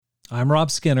I'm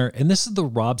Rob Skinner, and this is the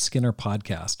Rob Skinner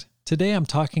Podcast. Today I'm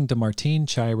talking to Martin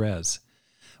Chairez.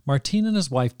 Martin and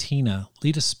his wife Tina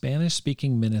lead a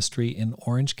Spanish-speaking ministry in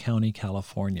Orange County,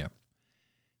 California.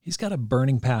 He's got a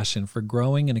burning passion for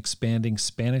growing and expanding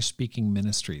Spanish-speaking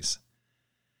ministries.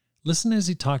 Listen as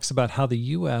he talks about how the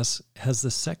U.S. has the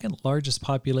second largest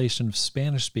population of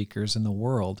Spanish speakers in the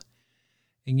world,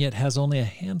 and yet has only a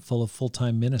handful of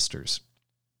full-time ministers.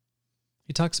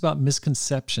 He talks about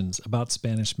misconceptions about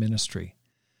Spanish ministry,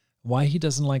 why he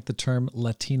doesn't like the term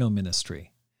Latino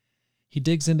ministry. He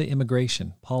digs into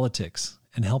immigration, politics,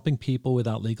 and helping people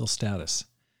without legal status.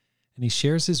 And he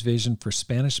shares his vision for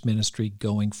Spanish ministry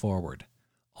going forward.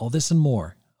 All this and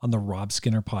more on the Rob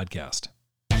Skinner Podcast.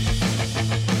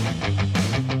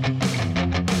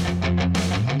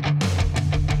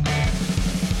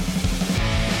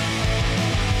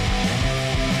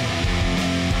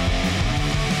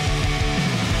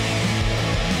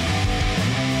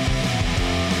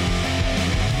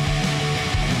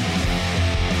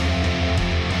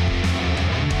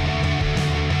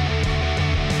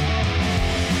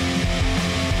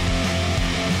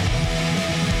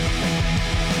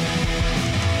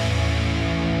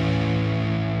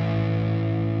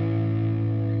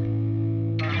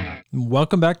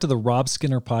 Welcome back to the Rob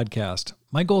Skinner Podcast.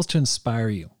 My goal is to inspire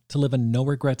you to live a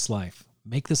no-regrets life,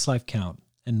 make this life count,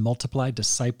 and multiply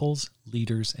disciples,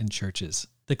 leaders, and churches.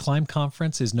 The Climb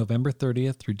Conference is November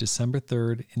 30th through December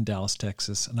 3rd in Dallas,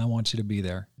 Texas, and I want you to be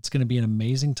there. It's going to be an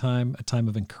amazing time, a time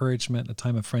of encouragement, a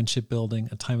time of friendship building,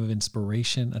 a time of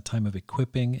inspiration, a time of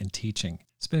equipping and teaching.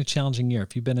 It's been a challenging year.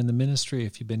 If you've been in the ministry,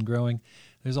 if you've been growing,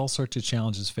 there's all sorts of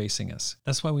challenges facing us.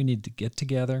 That's why we need to get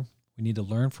together. We need to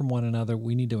learn from one another.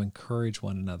 We need to encourage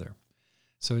one another.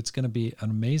 So it's going to be an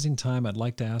amazing time. I'd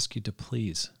like to ask you to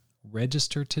please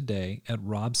register today at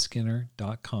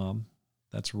robskinner.com.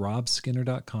 That's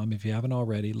robskinner.com. If you haven't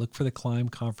already, look for the Climb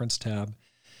Conference tab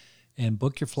and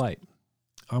book your flight.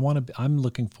 I'm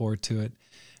looking forward to it,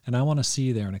 and I want to see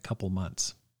you there in a couple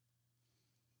months.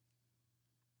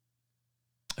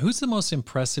 Who's the most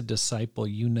impressive disciple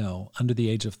you know under the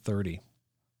age of 30?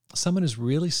 Someone who's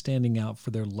really standing out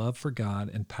for their love for God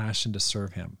and passion to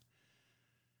serve Him.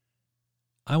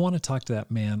 I want to talk to that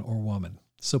man or woman.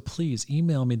 So please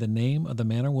email me the name of the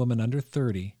man or woman under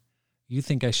 30 you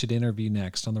think I should interview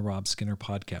next on the Rob Skinner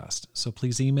Podcast. So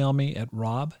please email me at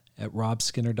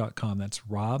rob@robskinner.com. That's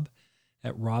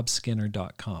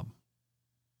rob@robskinner.com.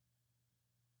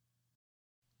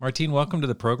 Martin, welcome to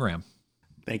the program.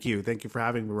 Thank you. Thank you for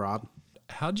having me, Rob.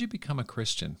 How'd you become a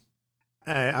Christian?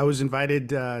 I was invited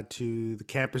to the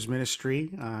campus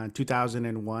ministry in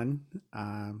 2001.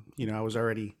 I was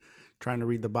already trying to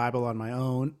read the Bible on my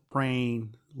own,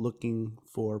 praying, looking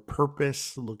for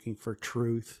purpose, looking for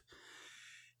truth.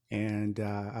 And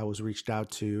I was reached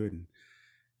out to and,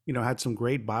 had some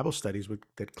great Bible studies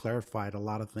that clarified a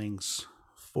lot of things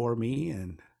for me.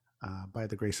 And by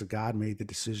the grace of God, made the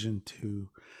decision to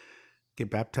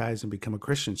get baptized and become a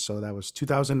Christian. So that was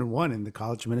 2001 in the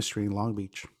college ministry in Long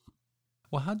Beach.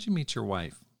 Well, how'd you meet your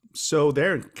wife? So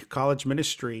there in college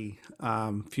ministry,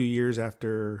 a few years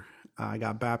after I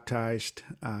got baptized,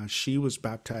 she was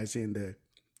baptized in the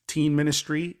teen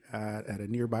ministry at a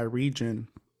nearby region.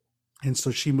 And so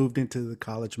she moved into the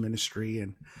college ministry,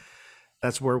 and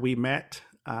that's where we met.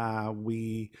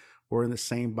 We were in the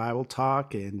same Bible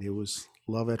talk, and it was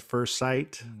love at first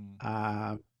sight.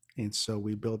 And so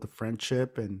we built a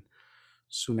friendship, and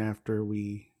soon after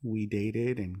we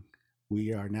dated, and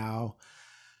we are now,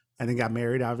 and then got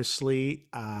married, obviously.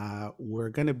 We're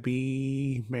going to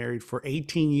be married for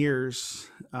 18 years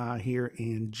here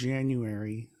in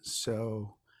January.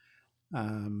 So,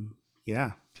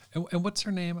 yeah. And what's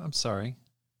her name? I'm sorry.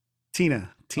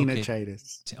 Tina Okay.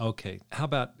 Chairez. Okay. How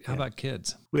about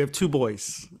kids? We have two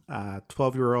boys, a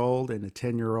 12-year-old and a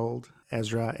 10-year-old,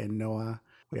 Ezra and Noah.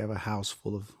 We have a house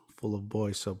full of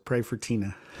boys. So pray for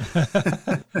Tina.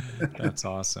 That's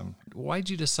awesome. Why'd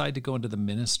you decide to go into the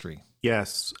ministry?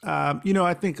 Yes.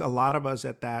 I think a lot of us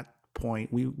at that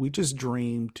point, we just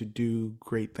dreamed to do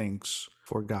great things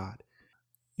for God.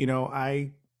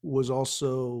 I was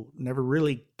also never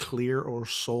really clear or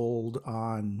sold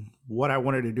on what I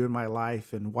wanted to do in my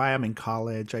life and why I'm in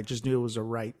college. I just knew it was the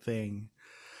right thing.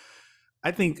 I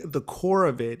think the core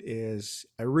of it is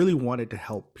I really wanted to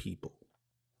help people.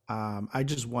 I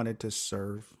just wanted to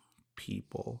serve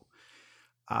people.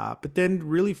 But then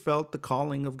really felt the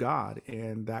calling of God,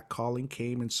 and that calling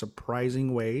came in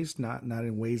surprising ways, not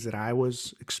in ways that I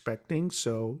was expecting.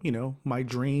 So, my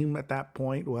dream at that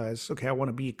point was, okay, I want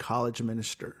to be a college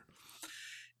minister.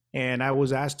 And I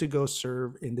was asked to go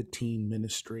serve in the teen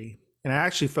ministry. And I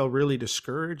actually felt really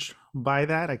discouraged by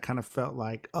that. I kind of felt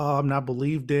like, oh, I'm not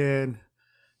believed in.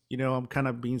 I'm kind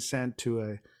of being sent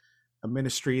to a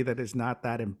ministry that is not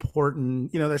that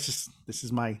important. This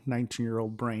is my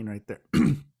 19-year-old brain right there.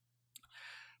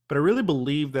 But I really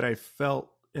believe that I felt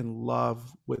in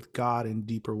love with God in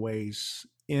deeper ways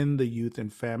in the youth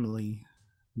and family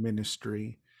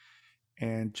ministry,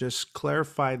 and just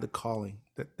clarify the calling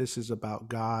that this is about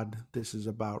God. This is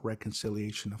about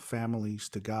reconciliation of families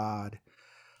to God,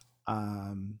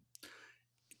 um,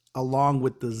 along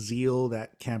with the zeal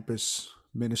that campus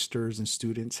ministers and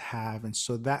students have. And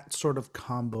so that sort of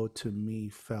combo to me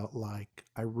felt like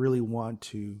I really want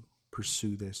to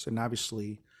pursue this. And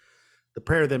obviously, the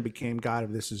prayer then became, God, if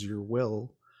this is your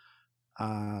will,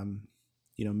 um,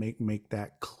 make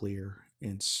that clear.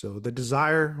 And so the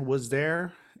desire was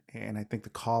there, and I think the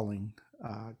calling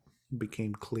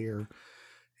became clear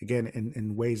again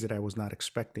in ways that I was not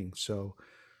expecting. So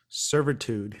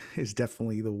servitude is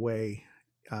definitely the way,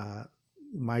 uh,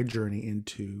 my journey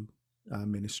into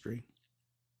ministry.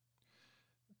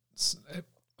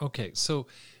 Okay, so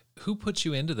who put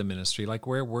you into the ministry? Like,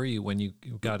 where were you when you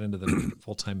got into the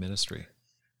full-time ministry?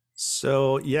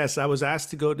 So, yes, I was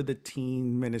asked to go to the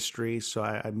teen ministry. So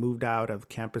I moved out of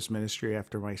campus ministry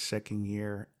after my second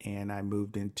year, and I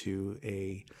moved into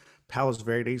a Palos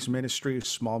Verdes ministry, a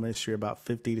small ministry, about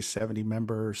 50 to 70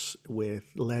 members,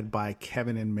 led by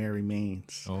Kevin and Mary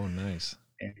Maines. Oh, nice.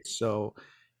 And so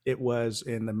it was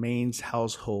in the Maines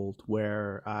household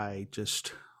where I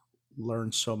just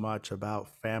learned so much about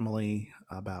family,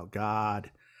 about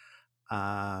God.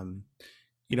 Um,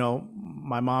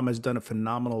 my mom has done a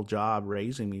phenomenal job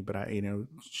raising me, but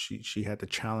she had the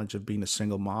challenge of being a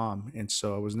single mom, and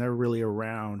so I was never really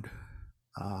around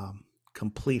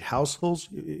complete households,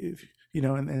 if,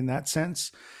 in that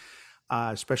sense,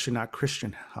 especially not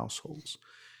Christian households.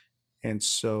 And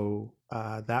so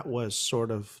that was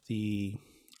sort of a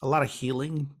lot of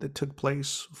healing that took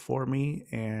place for me,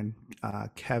 and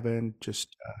Kevin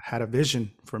just had a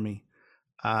vision for me.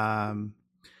 Um,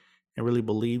 and really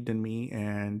believed in me.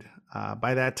 And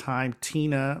by that time,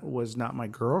 Tina was not my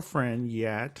girlfriend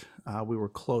yet. We were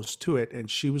close to it, and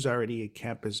she was already a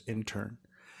campus intern.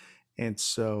 And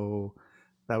so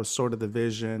that was sort of the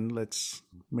vision. Let's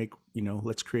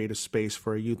create a space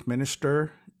for a youth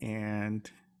minister, and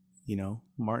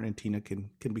Martin and Tina can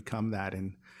become that,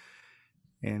 and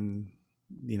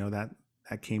that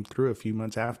came through a few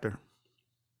months after.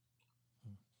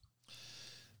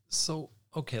 So,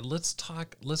 okay, let's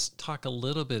talk a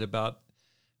little bit about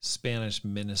Spanish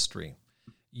ministry.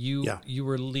 You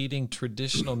were leading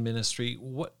traditional ministry.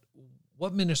 What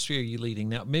ministry are you leading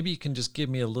now? Maybe you can just give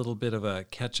me a little bit of a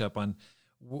catch up on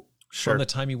Sure. from the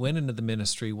time you went into the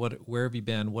ministry. Where have you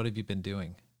been? What have you been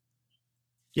doing?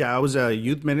 Yeah, I was a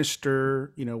youth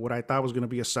minister. What I thought was going to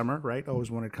be a summer, right? I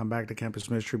always wanted to come back to campus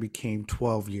ministry, became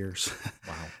 12 years.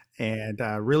 Wow. And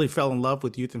really fell in love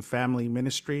with youth and family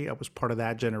ministry. I was part of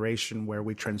that generation where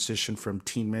we transitioned from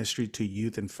teen ministry to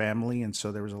youth and family. And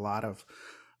so there was a lot of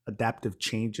adaptive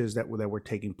changes that were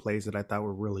taking place that I thought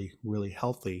were really, really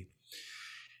healthy.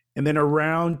 And then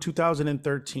around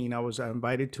 2013, I was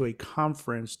invited to a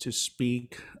conference to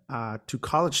speak to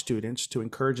college students to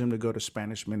encourage them to go to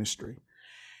Spanish ministry.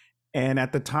 And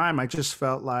at the time, I just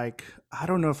felt like, I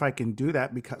don't know if I can do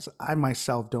that, because I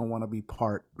myself don't want to be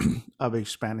part of a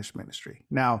Spanish ministry.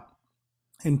 Now,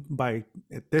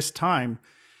 at this time,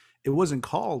 it wasn't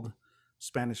called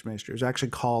Spanish ministry. It was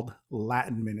actually called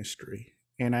Latin ministry.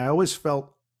 And I always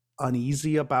felt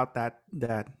uneasy about that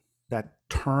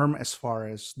term, as far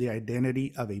as the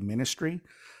identity of a ministry,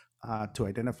 to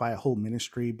identify a whole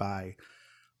ministry by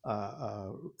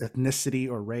ethnicity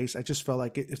or race. I just felt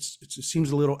like it seems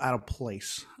a little out of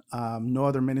place. No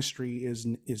other ministry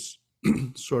is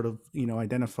sort of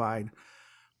identified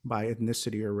by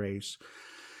ethnicity or race.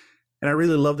 And I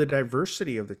really love the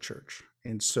diversity of the church.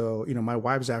 And so my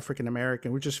wife's African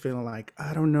American. We're just feeling like,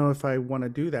 I don't know if I want to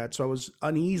do that. So I was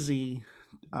uneasy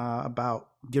about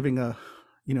giving a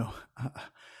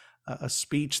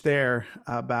speech there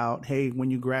about, hey,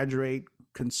 when you graduate,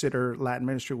 consider Latin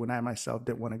ministry, when I myself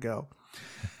didn't want to go.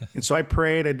 And so I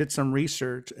prayed, I did some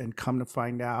research, and come to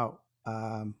find out,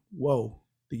 the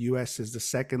U.S. is the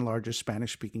second largest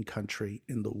Spanish speaking country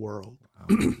in the world.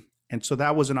 Wow. And so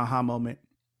that was an aha moment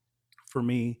for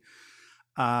me.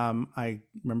 I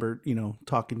remember,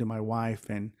 talking to my wife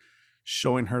and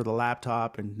showing her the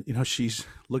laptop, and, she's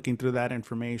looking through that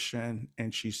information,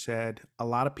 and she said, a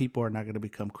lot of people are not going to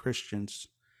become Christians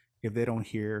if they don't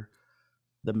hear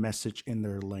the message in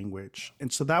their language.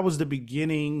 And so that was the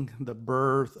beginning, the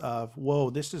birth of,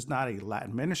 this is not a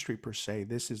Latin ministry per se.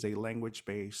 This is a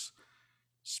language-based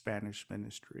Spanish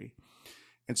ministry.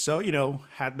 And so,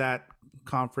 had that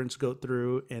conference go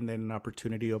through, and then an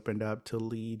opportunity opened up to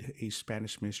lead a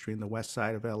Spanish ministry in the west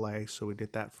side of LA. So we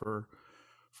did that for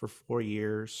 4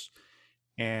 years,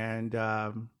 and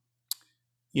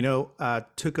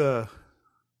took a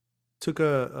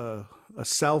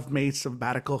self-made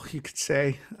sabbatical, you could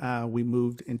say. We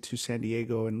moved into San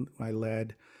Diego, and I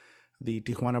led the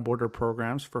Tijuana border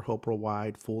programs for Hope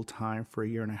Worldwide full time for a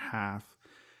year and a half.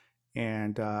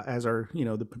 And as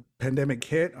the pandemic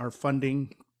hit, our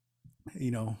funding,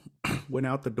 went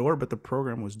out the door, but the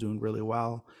program was doing really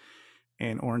well.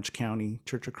 And Orange County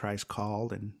Church of Christ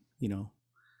called and,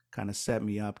 kind of set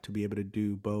me up to be able to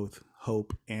do both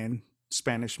Hope and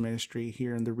Spanish ministry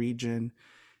here in the region.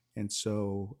 And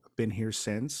so I've been here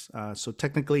since. So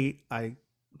technically,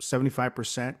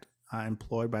 75%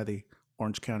 employed by the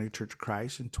Orange County Church of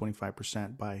Christ and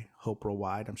 25% by Hope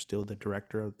Worldwide. I'm still the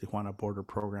director of Tijuana Border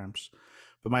Programs.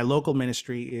 But my local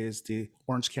ministry is the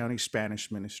Orange County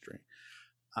Spanish Ministry.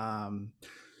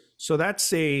 So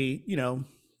that's a,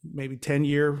 maybe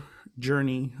 10-year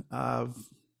journey of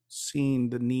seeing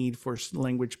the need for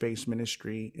language-based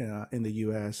ministry in the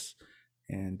U.S.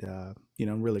 And,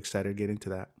 I'm really excited to get into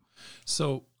that.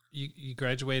 So you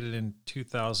graduated in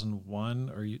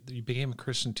 2001, or you became a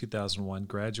Christian in 2001,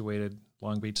 graduated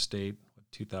Long Beach State,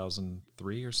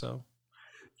 2003 or so?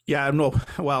 Yeah, no,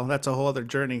 well, that's a whole other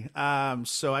journey.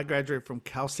 So I graduated from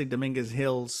Cal State Dominguez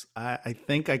Hills. I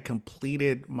think I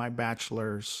completed my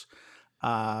bachelor's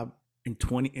in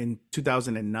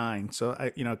 2009. So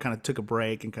I, kind of took a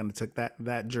break and kind of took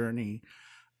that journey.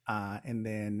 And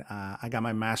then I got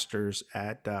my master's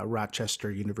at Rochester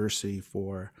University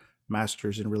for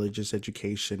master's in religious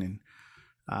education.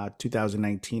 In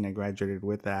 2019, I graduated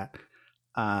with that.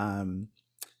 And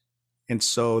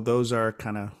so those are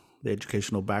kind of the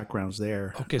educational backgrounds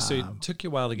there. Okay, so it took you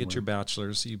a while to get your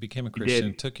bachelor's. You became a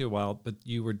Christian. It took you a while, but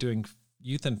you were doing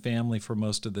youth and family for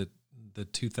most of the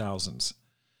 2000s.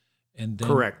 And then,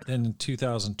 correct. Then in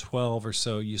 2012 or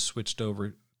so, you switched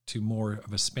over to more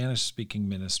of a Spanish-speaking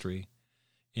ministry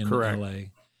in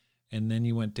LA. And then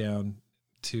you went down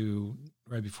to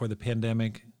right before the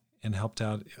pandemic and helped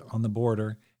out on the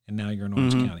border, and now you're in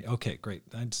Orange County. Okay, great.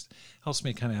 That helps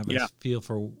me kind of have a feel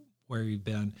for where you've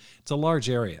been. It's a large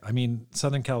area. I mean,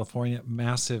 Southern California,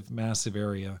 massive, massive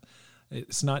area.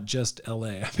 It's not just LA.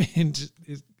 I mean,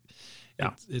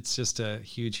 it's just a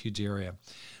huge, huge area.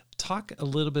 Talk a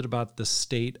little bit about the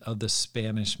state of the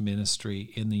Spanish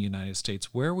ministry in the United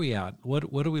States. Where are we at? What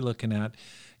are we looking at?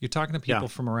 You're talking to people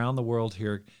from around the world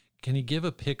here. Can you give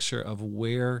a picture of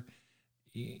where,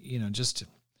 just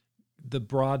the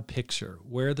broad picture,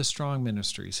 where are the strong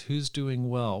ministries, who's doing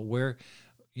well, where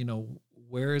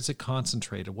is it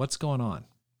concentrated? What's going on?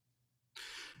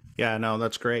 Yeah, no,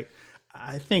 that's great.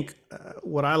 I think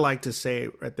what I like to say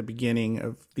at the beginning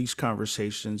of these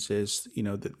conversations is,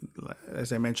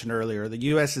 as I mentioned earlier, the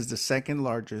U.S. is the second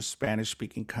largest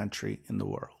Spanish-speaking country in the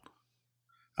world.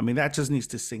 I mean, that just needs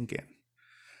to sink in.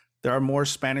 There are more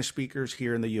Spanish speakers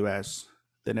here in the U.S.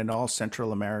 than in all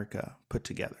Central America put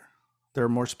together. There are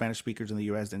more Spanish speakers in the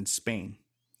U.S. than Spain,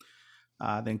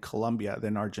 than Colombia,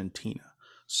 than Argentina.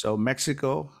 So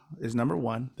Mexico is number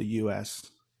one. The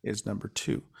U.S. is number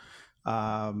two.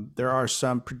 There are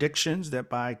some predictions that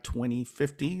by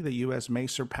 2050, the U.S. may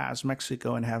surpass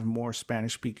Mexico and have more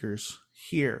Spanish speakers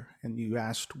here. And you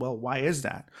asked, well, why is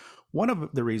that? One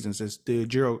of the reasons is the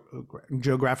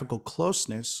geographical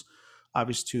closeness,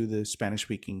 obviously, to the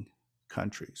Spanish-speaking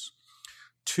countries.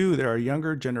 Two, there are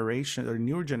younger generations or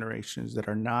newer generations that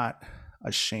are not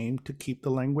ashamed to keep the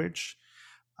language.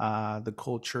 Our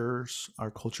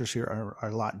cultures here are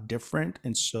a lot different.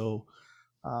 And so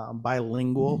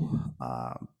bilingual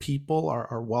people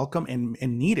are welcome and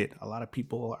needed. A lot of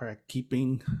people are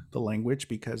keeping the language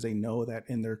because they know that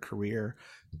in their career,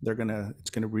 it's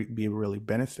gonna be a really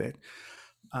benefit.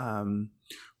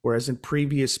 Whereas in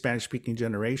previous Spanish-speaking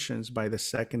generations, by the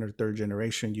second or third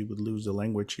generation, you would lose the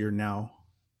language. You're now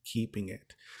keeping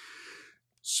it.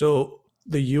 So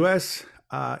the U.S.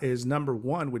 Is number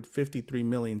one with 53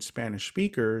 million Spanish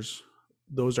speakers.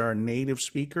 Those are native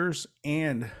speakers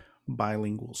and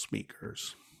bilingual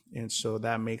speakers. And so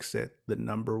that makes it the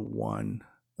number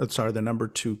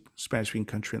two Spanish-speaking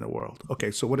country in the world. Okay,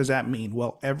 so what does that mean?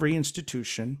 Well, every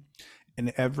institution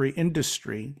and every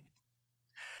industry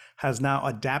has now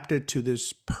adapted to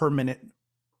this permanent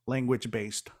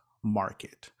language-based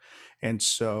market. And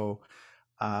so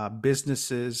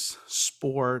businesses,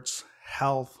 sports,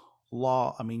 health,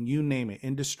 law, I mean, you name it,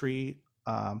 industry,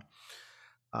 an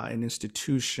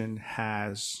institution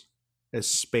has a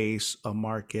space, a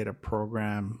market, a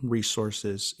program,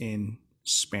 resources in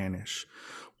Spanish.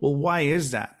 Well, why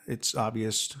is that? It's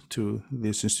obvious to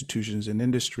these institutions and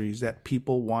industries that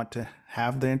people want to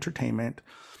have the entertainment,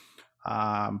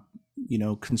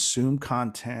 consume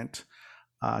content,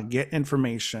 get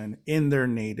information in their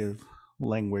native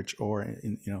language or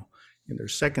in their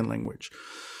second language.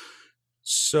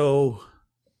 So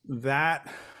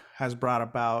that has brought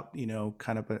about,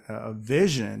 kind of a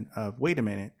vision of, wait a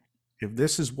minute, if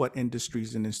this is what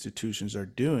industries and institutions are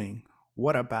doing,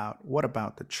 what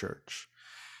about the church?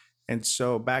 And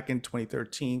so back in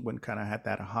 2013, when kind of had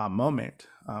that aha moment,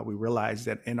 we realized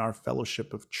that in our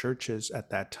fellowship of churches at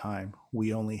that time,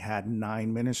 we only had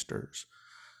 9 ministers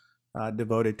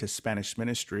devoted to Spanish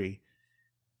ministry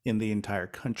in the entire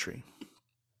country.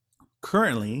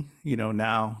 Currently,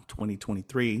 now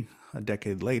 2023, a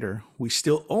decade later, we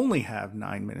still only have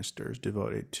 9 ministers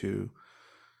devoted to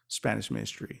Spanish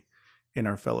ministry in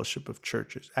our fellowship of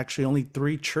churches. Actually, only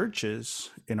 3 churches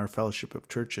in our fellowship of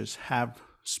churches have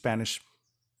Spanish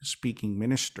speaking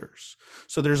ministers.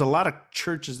 So there's a lot of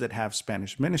churches that have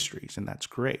Spanish ministries, and that's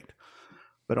great,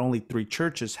 but only 3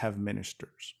 churches have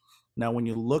ministers. Now, when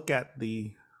you look at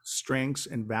the strengths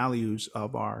and values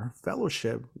of our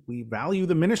fellowship, we value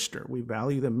the minister, we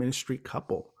value the ministry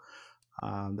couple.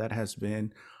 That has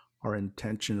been our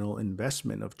intentional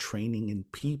investment of training in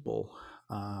people.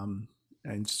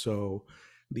 And so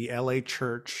the LA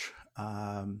church,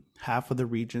 half of the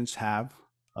regions have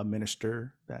a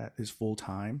minister that is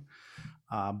full-time.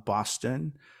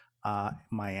 Boston,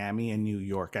 Miami, and New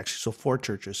York, actually, so 4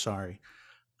 churches, sorry.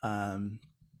 And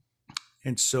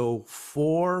so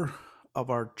 4 of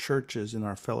our churches in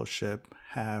our fellowship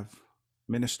have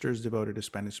ministers devoted to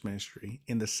Spanish ministry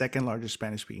in the second largest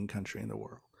Spanish-speaking country in the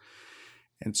world.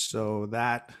 And so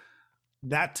that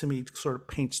to me sort of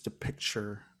paints the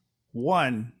picture,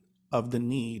 one, of the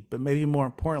need, but maybe more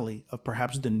importantly, of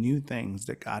perhaps the new things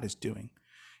that God is doing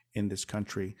in this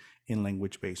country in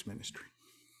language-based ministry.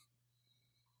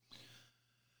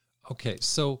 Okay,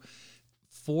 so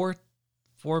 4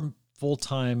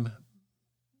 full-time,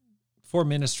 4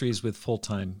 ministries with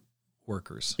full-time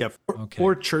workers. Yeah,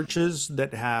 4 churches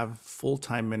that have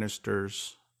full-time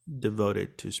ministers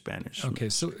devoted to Spanish. Okay,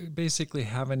 so basically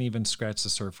haven't even scratched the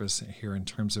surface here in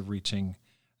terms of reaching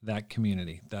that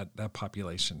community, that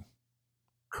population.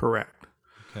 Correct.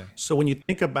 Okay. So when you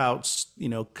think about,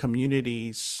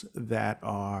 communities that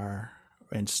are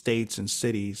in states and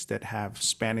cities that have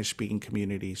Spanish-speaking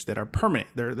communities that are permanent,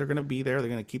 they're going to be there, they're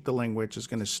going to keep the language, it's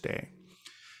going to stay.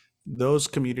 Those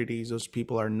communities, those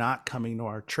people are not coming to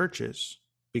our churches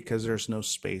because there's no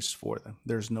space for them.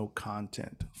 There's no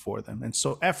content for them. And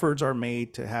so efforts are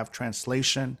made to have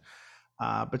translation,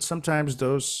 but sometimes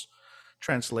those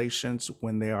translations,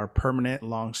 when they are permanent,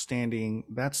 long-standing,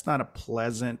 that's not a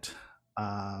pleasant,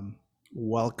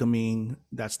 welcoming,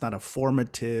 that's not a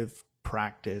formative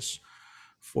practice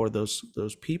for those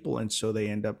people. And so they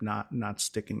end up not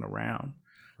sticking around.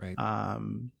 Right.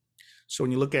 So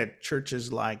when you look at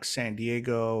churches like San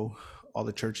Diego, all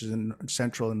the churches in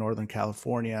Central and Northern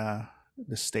California,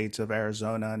 the states of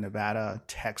Arizona, Nevada,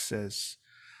 Texas,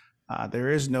 there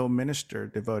is no minister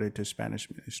devoted to Spanish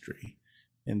ministry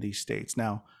in these states.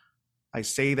 Now, I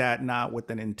say that not with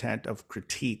an intent of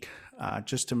critique,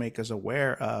 just to make us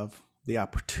aware of the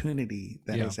opportunity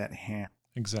that is at hand.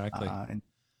 Exactly.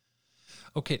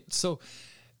 Okay, so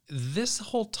this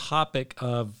whole topic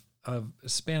of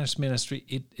Spanish ministry,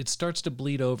 it starts to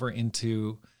bleed over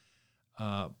into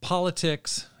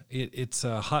politics. It's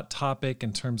a hot topic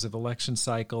in terms of election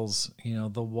cycles,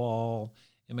 the wall,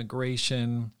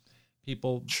 immigration,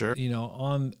 people, sure,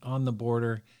 on the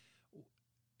border.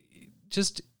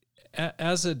 Just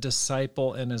as a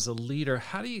disciple and as a leader,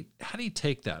 how do you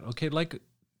take that? Okay,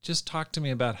 just talk to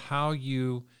me about how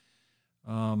you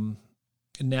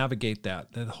navigate that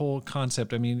whole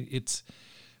concept. I mean,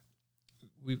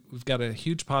 we've got a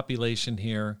huge population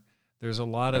here. There's a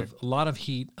lot of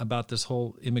heat about this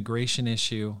whole immigration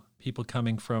issue. People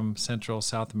coming from Central,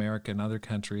 South America, and other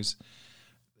countries.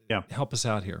 Yeah, help us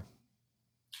out here.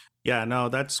 Yeah, no,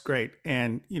 that's great,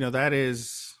 and that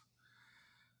is,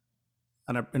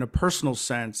 in a personal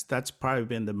sense, that's probably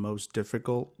been the most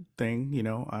difficult thing.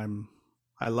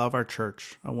 I love our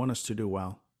church. I want us to do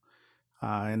well.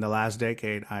 In the last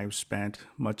decade, I've spent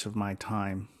much of my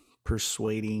time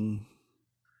persuading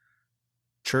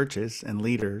churches and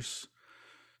leaders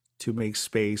to make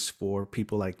space for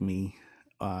people like me,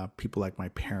 people like my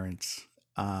parents.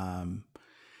 And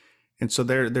so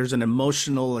there's an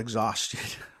emotional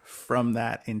exhaustion from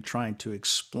that in trying to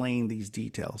explain these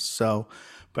details. So,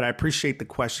 but I appreciate the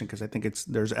question because I think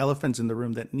there's elephants in the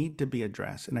room that need to be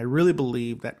addressed. And I really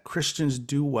believe that Christians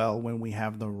do well when we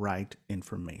have the right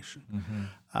information.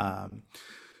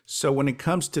 So when it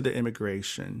comes to the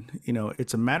immigration,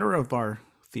 it's a matter of our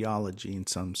theology in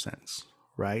some sense,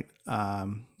 right?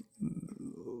 The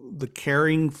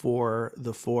caring for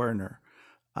the foreigner,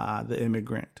 the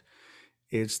immigrant,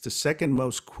 is the second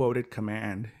most quoted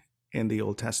command in the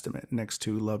Old Testament next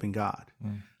to loving God.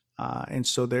 And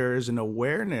so there is an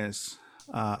awareness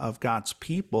of God's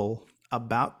people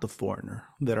about the foreigner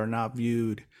that are not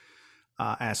viewed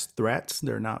as threats.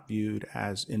 They're not viewed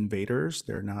as invaders.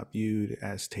 They're not viewed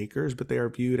as takers, but they are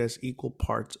viewed as equal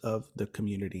parts of the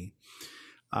community.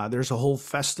 There's a whole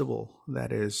festival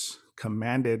that is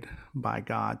commanded by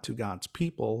God to God's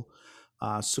people,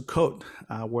 Sukkot,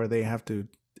 where they have to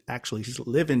actually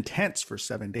live in tents for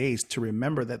 7 days to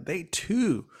remember that they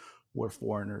too were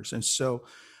foreigners. And so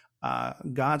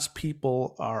God's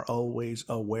people are always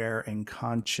aware and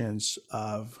conscious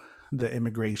of the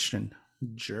immigration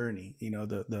journey.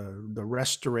 The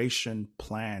restoration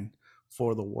plan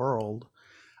for the world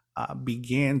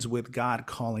begins with God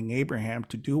calling Abraham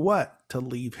to do what? To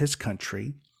leave his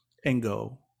country and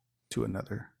go to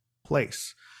another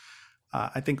place.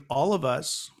 I think all of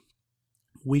us,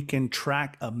 we can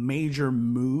track a major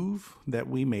move that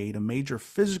we made, a major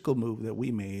physical move that we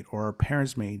made or our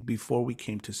parents made before we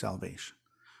came to salvation.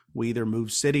 We either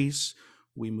moved cities,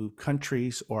 we moved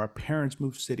countries, or our parents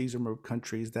moved cities or moved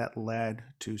countries that led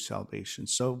to salvation.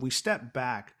 So if we step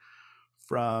back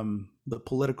from the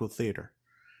political theater,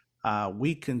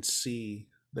 we can see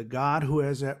the God who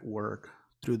is at work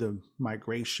through the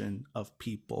migration of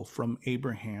people from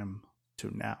Abraham to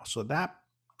now. So that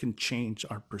can change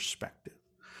our perspective.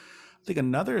 I think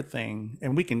another thing,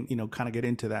 and we can, kind of get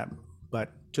into that, but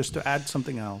just to add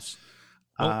something else.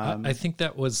 Well, I think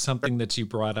that was something that you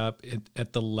brought up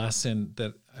at the lesson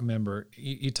that I remember.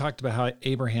 You talked about how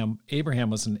Abraham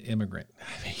was an immigrant.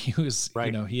 He was,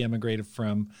 right. He immigrated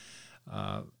from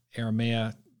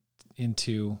Aramea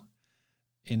into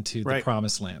the right.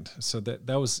 Promised Land. So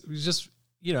that was just,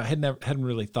 I hadn't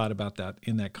really thought about that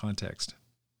in that context.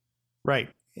 Right.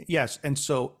 Yes. And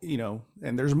so,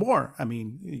 and there's more. I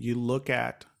mean, you look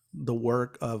at the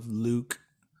work of Luke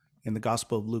in the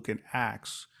Gospel of Luke and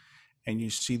Acts, and you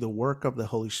see the work of the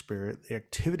Holy Spirit, the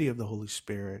activity of the Holy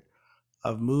Spirit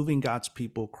of moving God's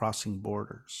people crossing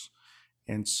borders.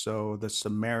 And so the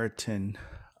Samaritan,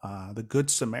 the Good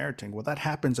Samaritan, well, that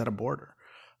happens at a border,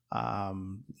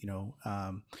 and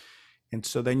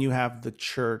so then you have the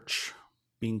church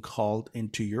being called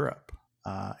into Europe.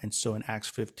 And so in Acts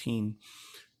 15,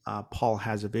 Paul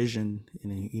has a vision,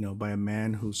 by a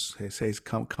man who says,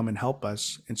 "Come and help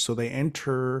us." And so they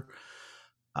enter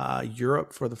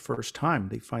Europe for the first time.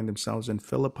 They find themselves in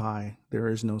Philippi. There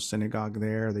is no synagogue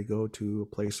there. They go to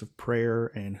a place of prayer.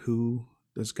 And whose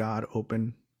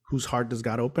heart does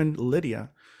God open? Lydia.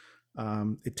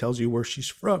 It tells you where she's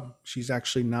from. She's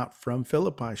actually not from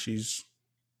Philippi. She's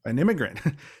an immigrant.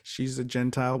 She's a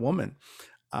Gentile woman.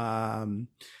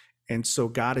 And so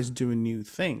God is doing new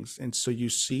things. And so you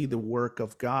see the work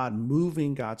of God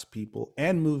moving God's people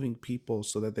and moving people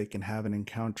so that they can have an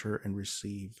encounter and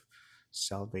receive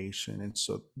salvation. And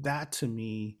so that to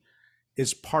me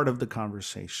is part of the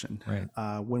conversation. Right.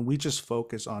 When we just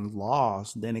focus on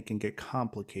laws, then it can get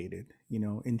complicated.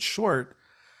 In short,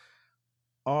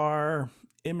 our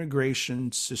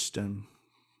immigration system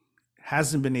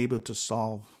hasn't been able to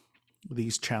solve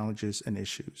these challenges and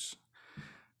issues.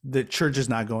 The church is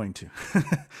not going to.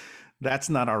 That's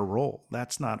not our role.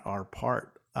 That's not our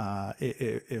part.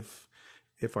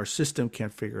 If our system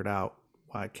can't figure it out,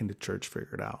 why can the church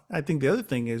figure it out? I think the other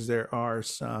thing is there are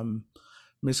some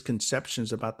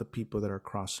misconceptions about the people that are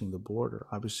crossing the border.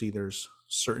 Obviously, there's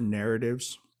certain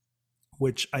narratives,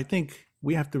 which I think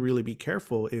we have to really be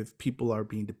careful if people are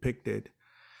being depicted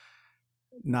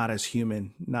not as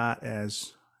human, not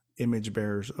as image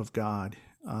bearers of God,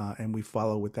 and we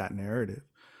follow with that narrative.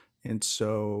 And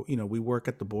so, we work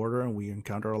at the border and we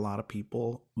encounter a lot of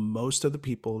people. Most of the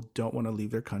people don't want to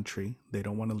leave their country. They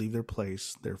don't want to leave their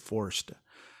place. They're forced.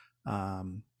 But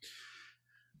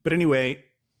anyway,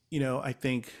 I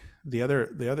think the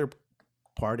other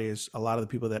part is a lot of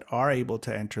the people that are able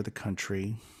to enter the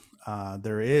country,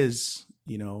 there is,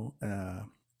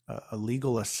 a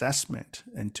legal assessment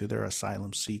into their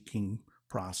asylum seeking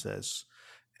process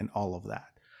and all of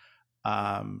that.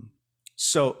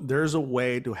 So there's a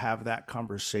way to have that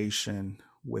conversation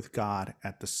with God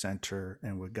at the center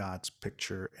and with God's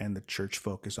picture and the church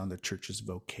focus on the church's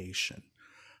vocation.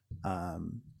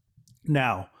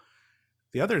 Now,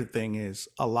 The other thing is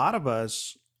a lot of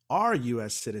us are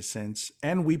US citizens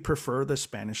and we prefer the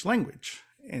Spanish language.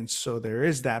 And so there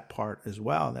is that part as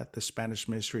well, that the Spanish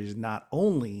ministry is not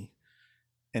only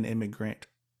an immigrant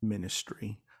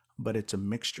ministry, but it's a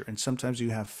mixture. And sometimes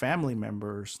you have family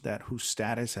members that whose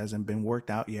status hasn't been worked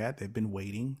out yet. They've been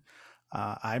waiting.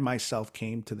 I myself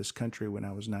came to this country when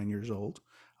I was 9 years old.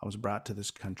 I was brought to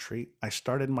this country. I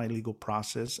started my legal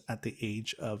process at the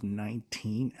age of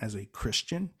 19 as a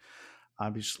Christian,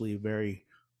 obviously very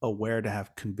aware to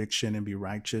have conviction and be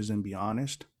righteous and be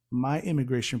honest. My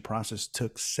immigration process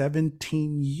took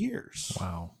 17 years.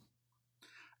 Wow.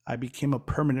 I became a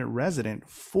permanent resident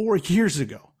 4 years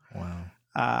ago. Wow.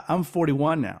 I'm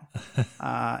 41 now.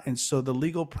 And so the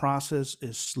legal process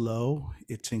is slow.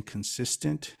 It's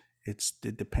inconsistent. It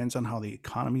depends on how the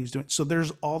economy is doing. So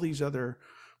there's all these other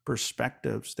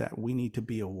perspectives that we need to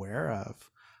be aware of.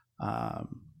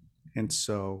 And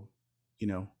so,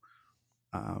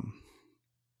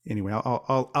 anyway,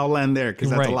 I'll end there because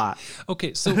that's a lot.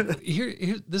 Okay. So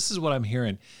here, this is what I'm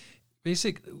hearing.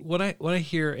 What I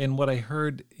hear and what I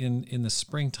heard in the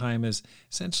springtime is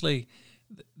essentially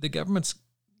the government's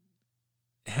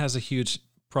has a huge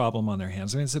problem on their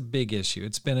hands. I mean, it's a big issue.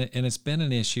 It's been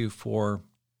an issue for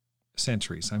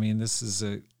centuries. I mean, this is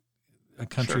a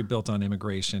country built on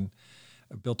immigration,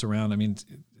 built around. I mean,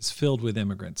 it's filled with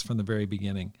immigrants from the very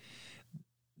beginning.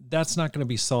 That's not going to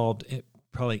be solved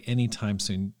probably anytime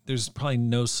soon. There's probably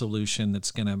no solution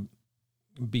that's going to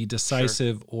be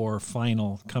decisive or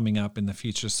final coming up in the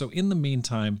future. So in the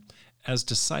meantime, as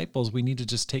disciples, we need to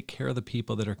just take care of the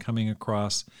people that are coming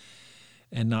across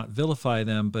and not vilify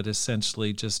them, but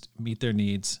essentially just meet their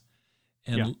needs.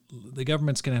 And the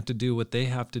government's going to have to do what they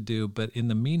have to do. But in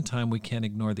the meantime, we can't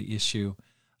ignore the issue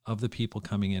of the people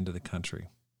coming into the country.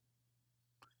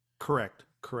 Correct.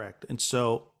 And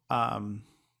so, and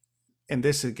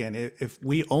this again, if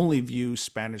we only view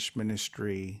Spanish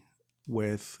ministry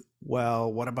with,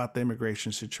 well, what about the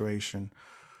immigration situation?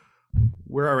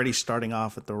 We're already starting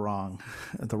off at the wrong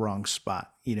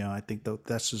spot. I think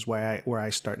this is where I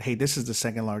start. Hey, this is the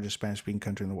second largest Spanish speaking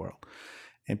country in the world,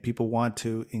 and people want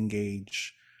to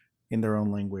engage in their own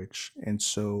language. And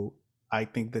so I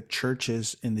think the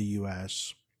churches in the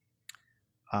U.S.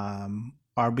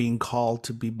 Are being called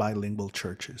to be bilingual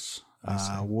churches.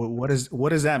 What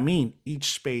does that mean?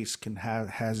 Each space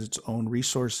has its own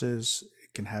resources.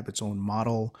 It can have its own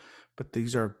model. But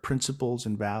these are principles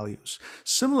and values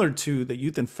similar to the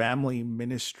youth and family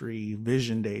ministry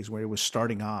vision days where it was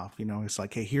starting off. It's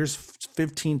like, hey, here's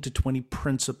 15 to 20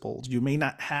 principles. You may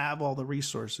not have all the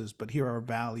resources, but here are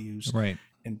values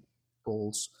and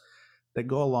principles that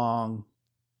go along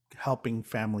helping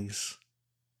families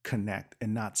connect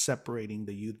and not separating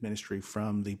the youth ministry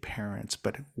from the parents,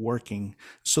 but working.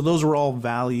 So those are all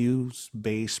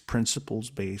values-based,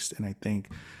 principles-based. And I think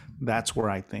that's where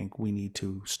I think we need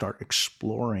to start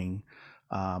exploring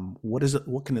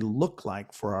what can it look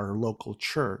like for our local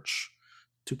church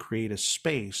to create a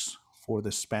space for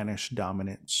the Spanish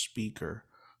dominant speaker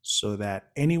so that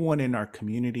anyone in our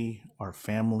community, our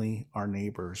family, our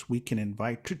neighbors, we can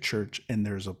invite to church and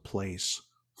there's a place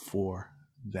for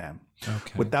them.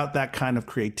 Okay. Without that kind of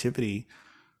creativity,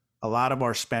 a lot of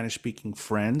our Spanish-speaking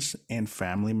friends and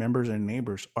family members and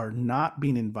neighbors are not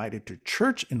being invited to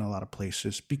church in a lot of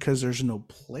places because there's no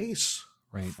place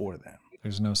for them.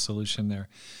 There's no solution there.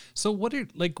 So what are,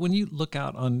 like, when you look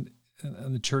out on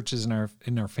the churches in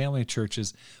our family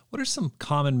churches, what are some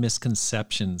common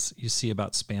misconceptions you see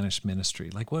about Spanish ministry?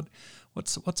 Like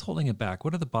what's holding it back?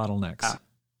 What are the bottlenecks?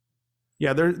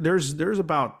 Yeah, there's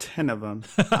about 10 of them.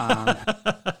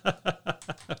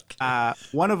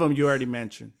 One of them you already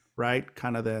mentioned, right?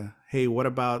 Kind of hey, what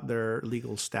about their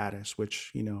legal status?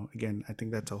 Which, again, I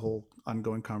think that's a whole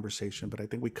ongoing conversation, but I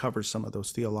think we covered some of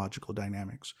those theological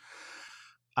dynamics.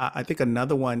 I think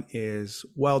another one is,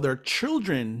 well, their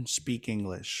children speak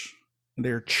English.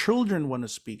 Their children want to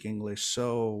speak English,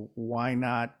 so why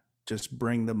not just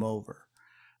bring them over?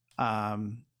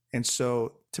 And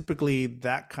so typically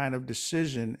that kind of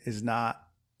decision is not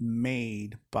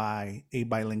made by a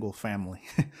bilingual family.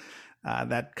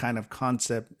 That kind of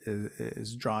concept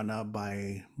is drawn up by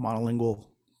a monolingual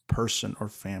person or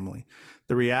family.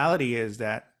 The reality is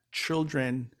that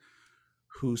children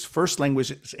whose first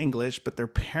language is English, but their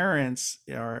parents'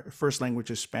 first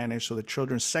language is Spanish, so the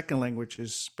children's second language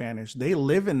is Spanish, they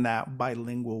live in that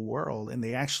bilingual world and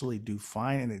they actually do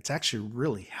fine, and it's actually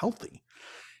really healthy.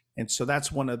 And so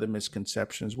that's one of the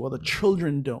misconceptions. Well, the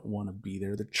children don't want to be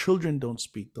there. The children don't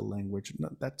speak the language. No,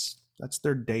 that's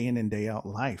their day in and day out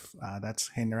life. That's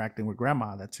interacting with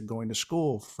grandma. That's going to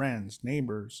school, friends,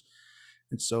 neighbors.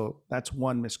 And so that's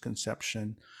one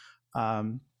misconception.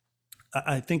 Um,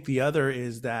 I think the other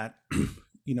is that,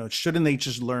 shouldn't they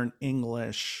just learn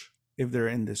English if they're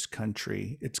in this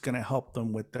country? It's going to help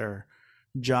them with their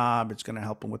job. It's going to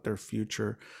help them with their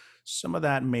future. Some of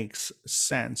that makes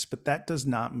sense, but that does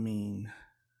not mean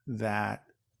that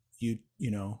you're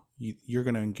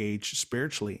going to engage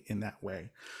spiritually in that way.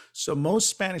 So most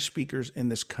Spanish speakers in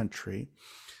this country,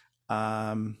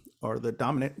 or the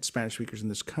dominant Spanish speakers in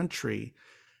this country,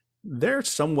 they're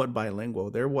somewhat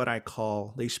bilingual. They're what I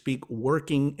call, they speak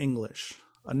working English,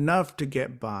 enough to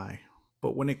get by.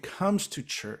 But when it comes to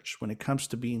church, when it comes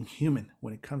to being human,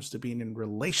 when it comes to being in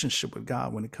relationship with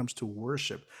God, when it comes to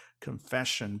worship,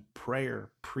 confession, prayer,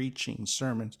 preaching,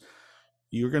 sermons,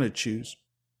 you're going to choose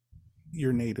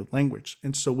your native language.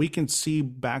 And so we can see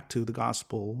back to the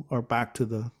gospel, or back to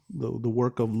the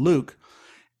work of Luke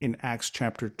in Acts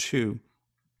chapter 2.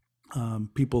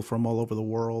 People from all over the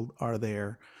world are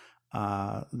there.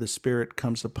 The Spirit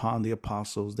comes upon the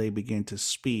apostles. They begin to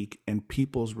speak, and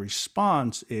people's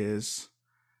response is,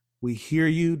 we hear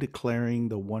you declaring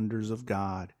the wonders of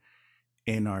God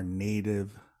in our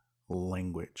native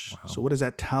language. Wow. So what does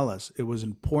that tell us? It was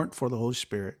important for the Holy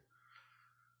Spirit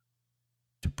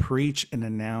to preach and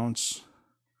announce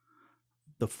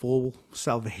the full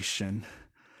salvation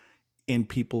in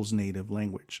people's native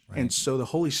language. Right. And so the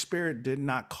Holy Spirit did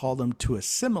not call them to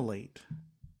assimilate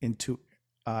into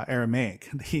Aramaic.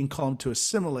 He didn't call them to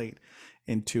assimilate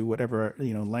into whatever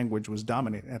language was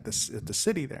dominant at the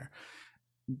city there.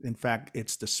 In fact,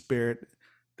 it's the Spirit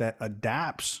that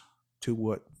adapts to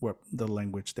what the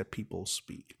language that people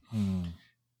speak.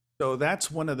 So that's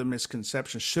one of the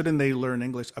misconceptions. Shouldn't they learn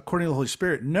English? According to the Holy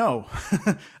Spirit, no.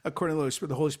 According to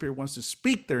the Holy Spirit wants to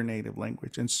speak their native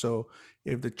language. And so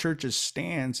if the church's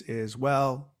stance is,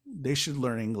 well, they should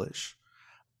learn English,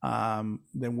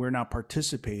 then we're not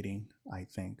participating, I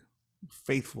think,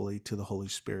 faithfully to the Holy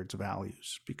Spirit's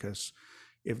values. Because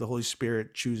if the Holy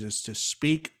Spirit chooses to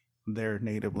speak their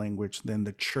native language, then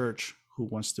the church, who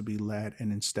wants to be led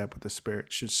and in step with the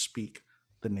Spirit, should speak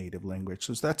the native language.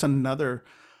 So that's another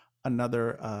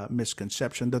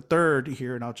misconception. The third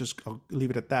here, and I'll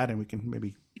leave it at that, and we can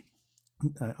maybe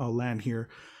I'll land here,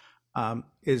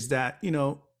 is that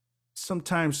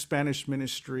sometimes Spanish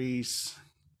ministries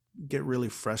get really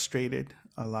frustrated.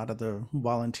 A lot of the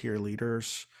volunteer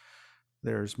leaders,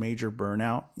 there's major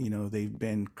burnout. They've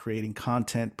been creating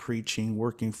content, preaching,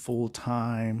 working full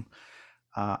time.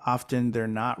 Often they're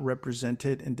not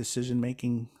represented in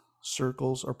decision-making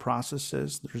circles or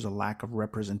processes. There's a lack of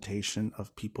representation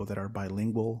of people that are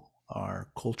bilingual, are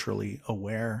culturally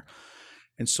aware.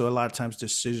 And so a lot of times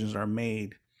decisions are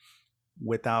made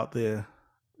without the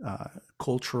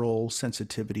cultural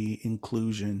sensitivity,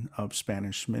 inclusion of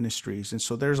Spanish ministries. And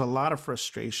so there's a lot of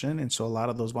frustration. And so a lot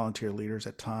of those volunteer leaders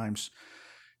at times,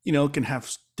 can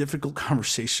have difficult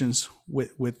conversations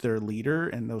with their leader.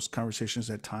 And those conversations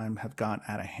at times have gone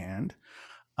out of hand.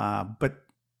 But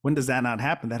when does that not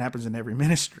happen? That happens in every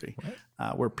ministry,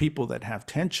 where people that have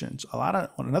tensions.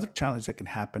 Another challenge that can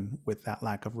happen with that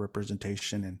lack of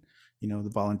representation and the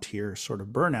volunteer sort of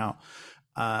burnout,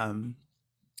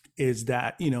 is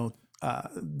that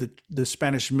the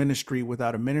Spanish ministry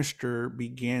without a minister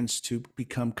begins to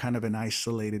become kind of an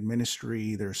isolated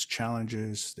ministry. There's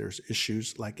challenges, there's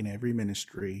issues like in every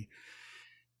ministry,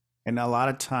 and a lot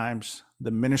of times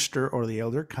the minister or the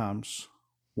elder comes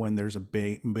when there's a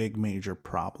big major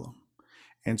problem.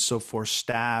 And so for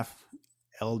staff,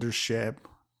 eldership,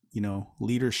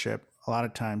 leadership, a lot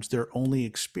of times their only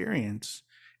experience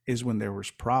is when there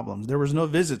was problems. There was no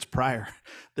visits prior.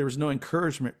 There was no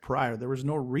encouragement prior. There was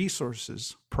no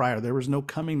resources prior. There was no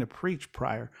coming to preach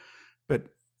prior. But,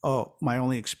 my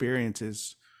only experience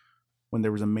is when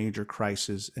there was a major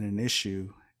crisis and an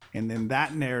issue. And then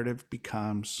that narrative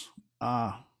becomes,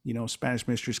 Spanish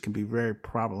ministries can be very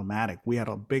problematic. We had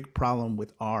a big problem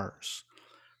with ours.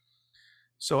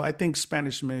 So I think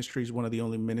Spanish ministry is one of the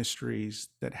only ministries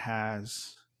that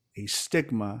has a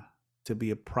stigma to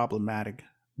be a problematic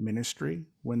ministry,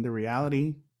 when the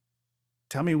reality,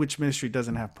 tell me which ministry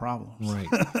doesn't have problems.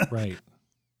 Right.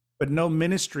 But no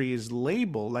ministry is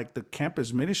labeled, like the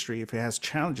campus ministry, if it has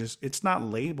challenges, it's not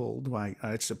labeled like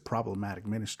it's a problematic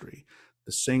ministry.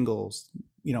 The singles,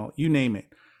 you name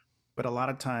it. But a lot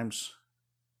of times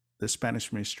the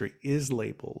Spanish ministry is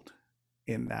labeled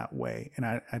in that way. And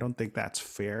I don't think that's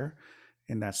fair,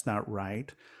 and that's not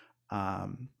right.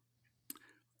 And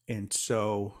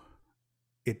so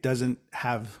it doesn't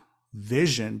have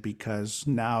vision, because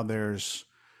now there's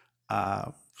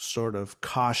sort of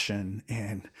caution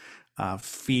and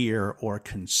fear or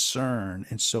concern.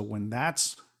 And so when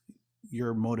that's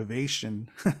your motivation,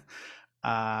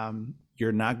 you're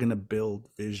you're not going to build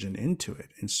vision into it.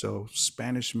 And so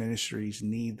Spanish ministries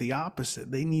need the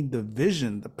opposite. They need the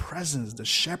vision, the presence, the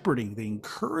shepherding, the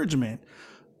encouragement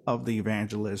of the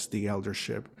evangelist, the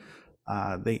eldership.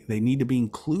 They need to be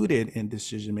included in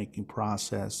decision-making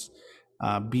process,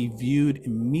 be viewed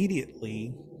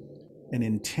immediately and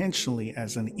intentionally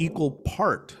as an equal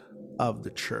part of the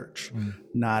church,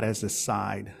 not as a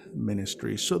side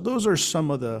ministry. So those are some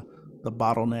of the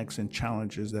bottlenecks and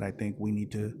challenges that I think we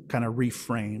need to kind of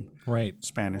reframe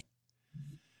Spanish.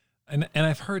 And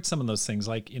I've heard some of those things,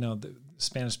 like, the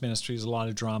Spanish ministry is a lot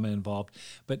of drama involved.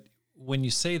 But when you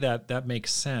say that, that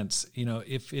makes sense.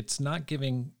 If it's not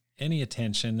giving any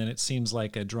attention, then it seems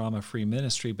like a drama-free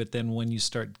ministry. But then when you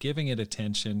start giving it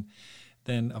attention,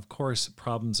 then of course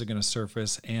problems are going to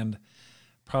surface, and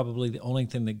probably the only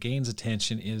thing that gains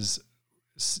attention is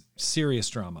serious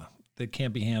drama that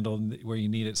can't be handled where you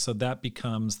need it. So that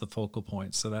becomes the focal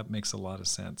point. So that makes a lot of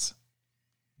sense.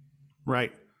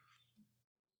 Right.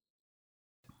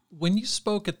 When you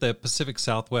spoke at the Pacific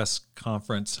Southwest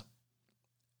Conference,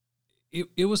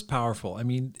 it was powerful. I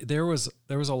mean, there was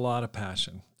a lot of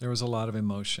passion. There was a lot of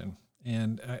emotion,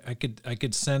 and I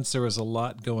could sense there was a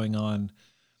lot going on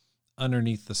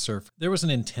underneath the surface. There was an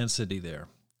intensity there.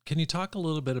 Can you talk a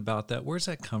little bit about that? Where's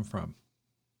that come from?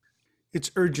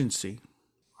 It's urgency.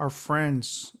 Our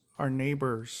friends, our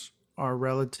neighbors, our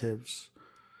relatives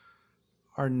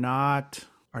are not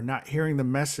hearing the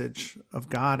message of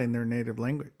God in their native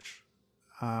language.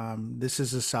 This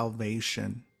is a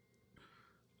salvation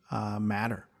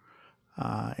matter.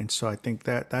 And so I think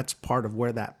that's part of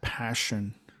where that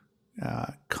passion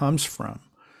comes from.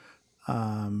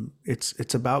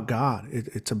 It's about God.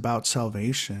 It's about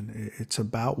salvation. It's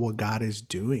about what God is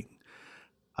doing.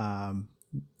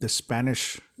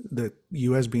 The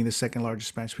U.S. being the second largest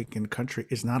Spanish-speaking country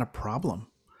is not a problem.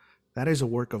 That is a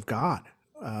work of God.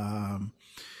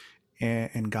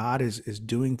 And God is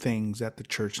doing things that the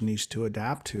church needs to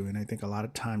adapt to. And I think a lot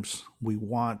of times we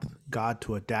want God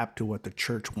to adapt to what the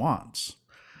church wants.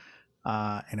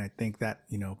 And I think that,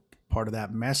 part of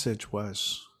that message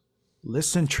was,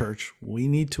 listen, church, we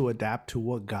need to adapt to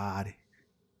what God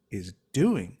is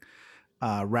doing,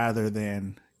 rather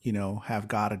than, have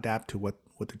God adapt to what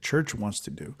the church wants to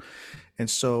do. And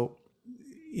so,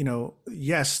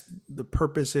 yes, the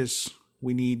purpose is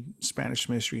we need Spanish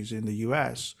ministries in the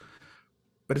U.S.,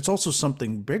 but it's also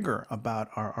something bigger about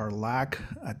our lack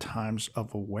at times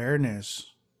of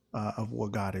awareness of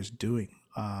what God is doing.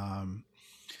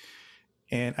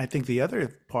 And I think the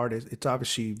other part is it's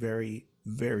obviously very,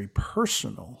 very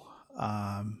personal,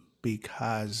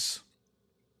 because,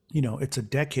 it's a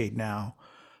decade now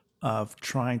of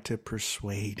trying to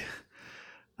persuade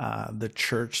the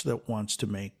church that wants to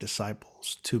make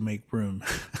disciples to make room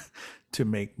to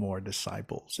make more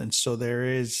disciples. And so there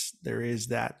is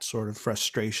that sort of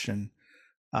frustration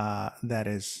that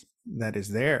is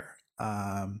there.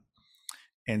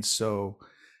 And so,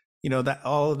 that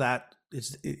all of that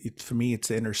is, for me, it's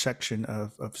the intersection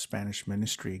of Spanish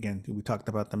ministry. Again, we talked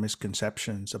about the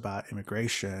misconceptions about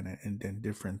immigration and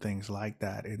different things like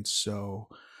that. And so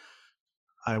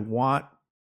I want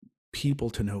people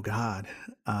to know God.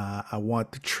 I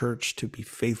want the church to be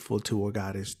faithful to what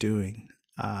God is doing.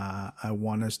 I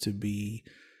want us to be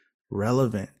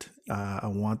relevant. I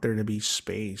want there to be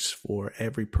space for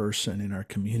every person in our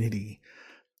community.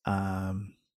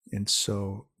 And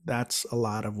so that's a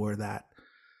lot of where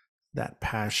that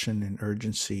passion and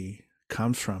urgency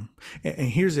comes from. And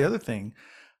here's the other thing.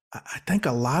 I think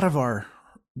a lot of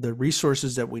the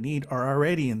resources that we need are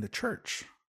already in the church.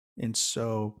 And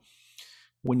so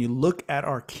when you look at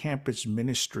our campus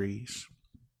ministries,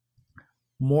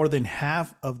 more than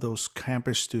half of those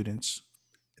campus students,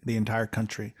 the entire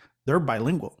country, they're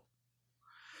bilingual.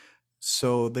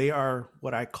 So they are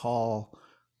what I call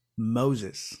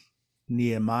Moses,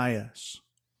 Nehemiahs,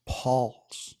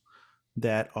 Pauls,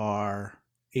 that are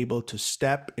able to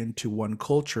step into one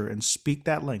culture and speak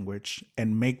that language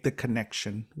and make the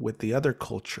connection with the other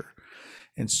culture.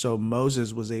 And so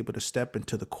Moses was able to step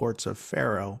into the courts of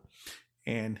Pharaoh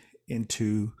and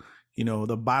into,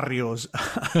 the barrios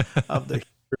of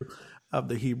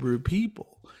the Hebrew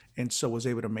people. And so was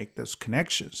able to make those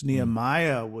connections.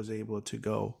 Nehemiah was able to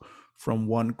go from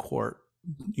one court,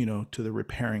 to the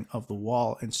repairing of the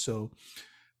wall. And so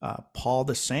Paul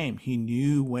the same. He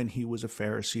knew when he was a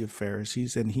Pharisee of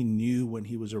Pharisees, and he knew when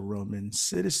he was a Roman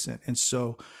citizen. And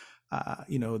so,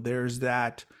 there's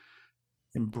that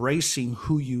embracing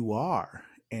who you are,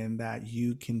 and that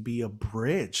you can be a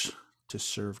bridge to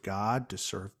serve God, to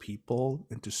serve people,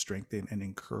 and to strengthen and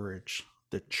encourage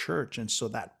the church. And so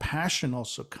that passion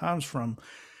also comes from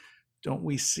don't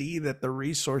we see that the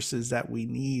resources that we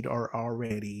need are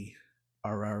already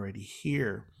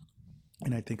here?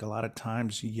 And I think a lot of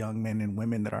times young men and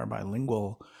women that are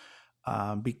bilingual,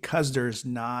 because there's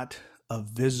not a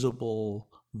visible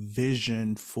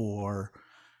vision for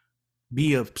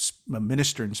be a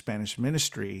minister in Spanish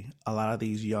ministry, a lot of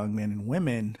these young men and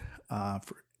women,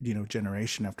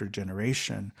 generation after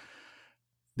generation,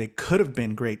 they could have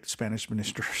been great Spanish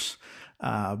ministers,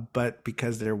 but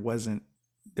because there wasn't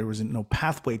no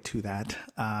pathway to that,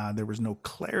 there was no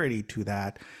clarity to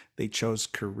that, they chose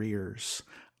careers,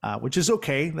 which is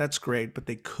okay, that's great, but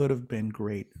they could have been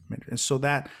great. And so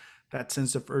that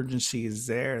sense of urgency is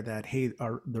there, that, hey,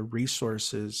 the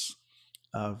resources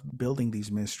of building these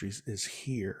ministries is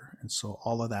here. And so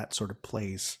all of that sort of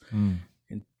plays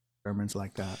in sermons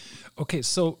like that. Okay,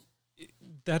 so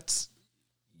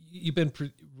you've been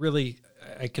really,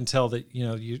 I can tell that,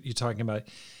 you're talking about,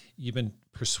 you've been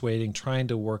persuading, trying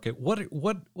to work it. What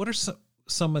are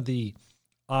some of the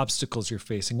obstacles you're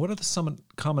facing? What are some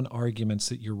common arguments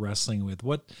that you're wrestling with?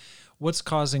 What's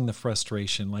causing the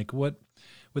frustration? Like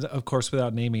of course,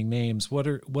 without naming names, what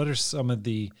are some of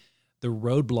the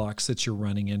roadblocks that you're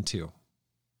running into?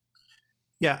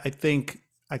 Yeah, I think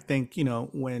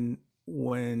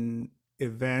when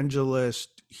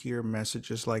evangelists hear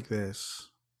messages like this,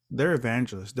 they're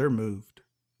evangelists, they're moved,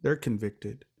 they're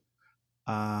convicted.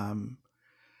 I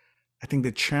think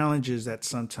the challenge is that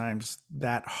sometimes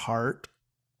that heart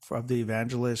of the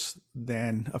evangelist,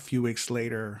 then a few weeks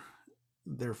later,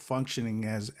 they're functioning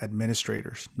as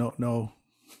administrators. No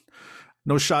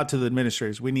shot to the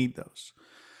administrators. We need those.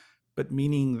 But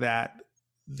meaning that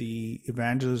the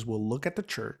evangelist will look at the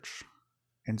church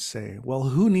and say, well,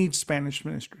 who needs Spanish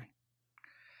ministry?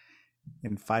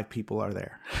 And 5 people are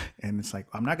there. And it's like,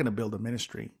 I'm not going to build a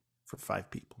ministry for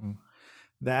 5 people.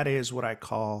 That is what I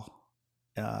call,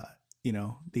 the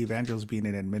evangelist being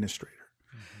an administrator.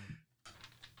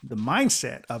 The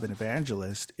mindset of an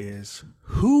evangelist is,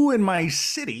 who in this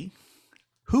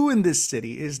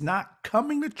city is not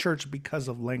coming to church because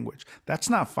of language? That's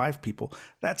not 5 people.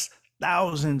 That's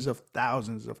thousands of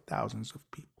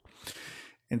people.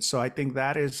 And so I think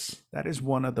that is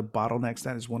one of the bottlenecks.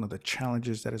 That is one of the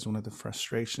challenges. That is one of the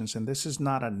frustrations. And this is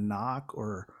not a knock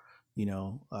or,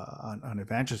 on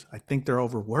evangelists. I think they're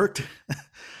overworked.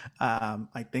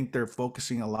 I think they're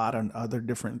focusing a lot on other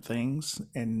different things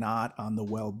and not on the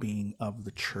well-being of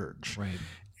the church. Right.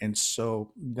 And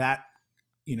so that,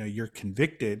 you're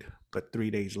convicted, but 3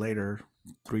 days later,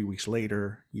 3 weeks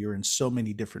later, you're in so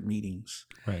many different meetings,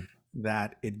 right,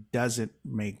 that it doesn't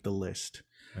make the list.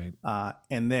 Right.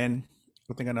 And then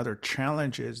I think another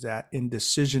challenge is that in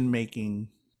decision-making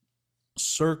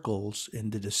circles, in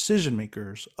the decision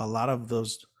makers, a lot of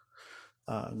those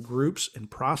groups and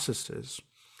processes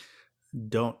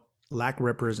lack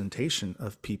representation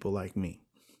of people like me.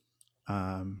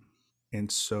 And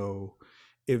so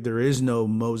if there is no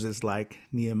Moses-like,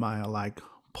 Nehemiah-like,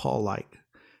 Paul-like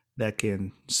that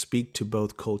can speak to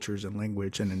both cultures and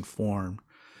language and inform,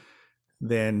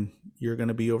 then you're going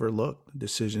to be overlooked.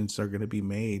 Decisions are going to be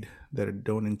made that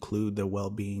don't include the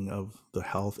well-being of the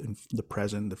health and the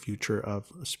present, the future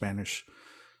of Spanish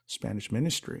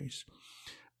ministries.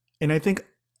 And I think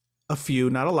a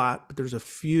few, not a lot, but there's a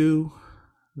few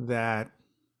that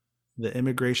the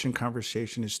immigration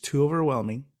conversation is too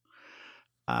overwhelming.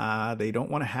 They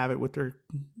don't want to have it with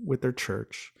their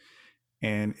church.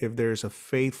 And if there's a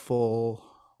faithful,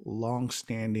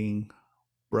 long-standing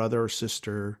brother or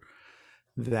sister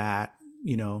that,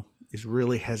 is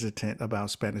really hesitant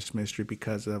about Spanish ministry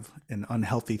because of an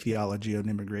unhealthy theology on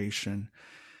immigration,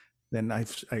 then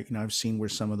I've seen where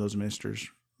some of those ministers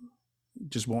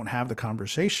just won't have the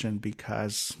conversation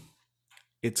because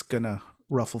it's gonna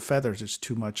ruffle feathers. It's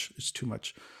too much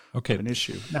okay. of an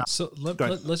issue. Now, so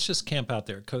let's just camp out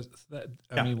there, because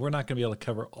I mean, we're not going to be able to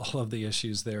cover all of the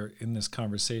issues there in this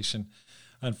conversation,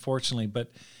 unfortunately.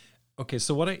 But okay,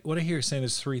 so what I hear you saying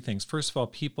is 3 things. First of all,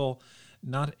 people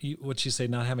not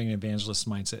having an evangelist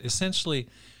mindset. Essentially,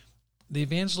 the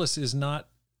evangelist is not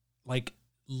like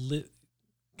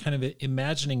kind of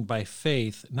imagining by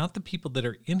faith, not the people that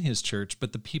are in his church,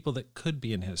 but the people that could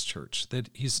be in his church. That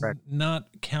he's not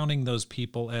counting those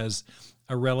people as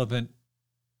a relevant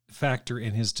factor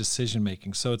in his decision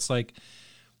making. So it's like,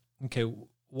 okay,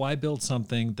 why build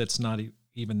something that's not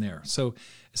even there? So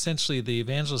essentially, the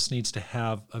evangelist needs to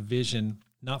have a vision,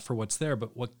 not for what's there,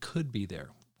 but what could be there.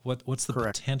 What's the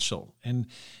potential? And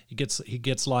he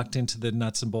gets locked into the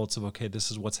nuts and bolts of, okay,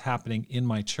 this is what's happening in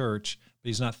my church, but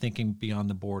he's not thinking beyond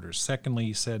the borders. Secondly,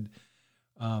 he said,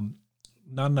 not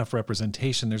enough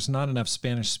representation. There's not enough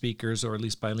Spanish speakers, or at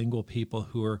least bilingual people,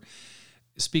 who are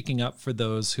speaking up for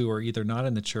those who are either not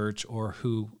in the church or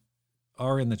who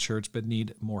are in the church but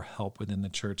need more help within the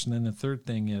church. And then the third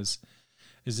thing is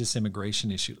this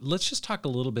immigration issue. Let's just talk a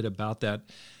little bit about that.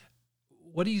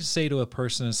 What do you say to a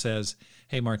person who says,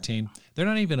 "Hey, Martine, they're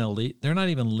not even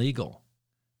legal.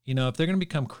 You know, if they're going to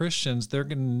become Christians, they're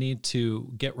going to need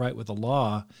to get right with the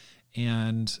law.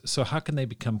 And so how can they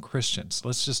become Christians?"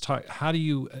 Let's just talk. How do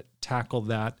you tackle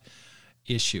that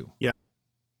issue? Yeah.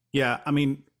 Yeah. I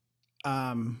mean,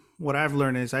 what I've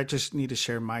learned is I just need to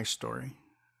share my story,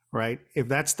 right? If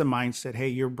that's the mindset, hey,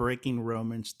 you're breaking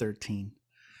Romans 13,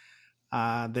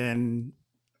 then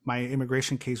my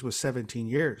immigration case was 17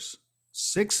 years.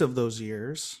 6 of those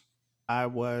years, I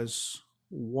was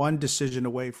one decision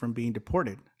away from being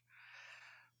deported.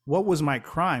 What was my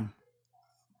crime?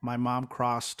 My mom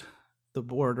crossed the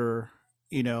border,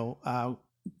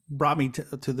 brought me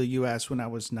to the U.S. when I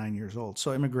was 9 years old.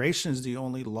 So immigration is the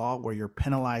only law where you're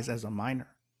penalized as a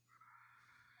minor.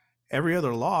 Every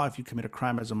other law, if you commit a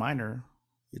crime as a minor,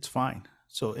 it's fine.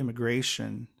 So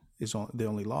immigration is the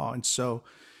only law. And so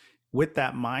with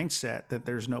that mindset that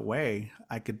there's no way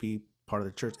I could be part of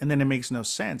the church, and then it makes no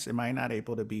sense. Am I not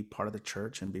able to be part of the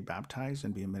church and be baptized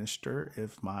and be a minister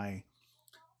if my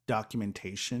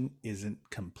documentation isn't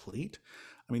complete?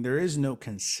 I mean, there is no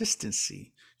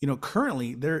consistency.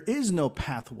 Currently there is no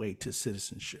pathway to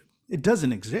citizenship. It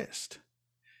doesn't exist.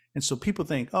 And so people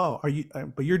think, oh,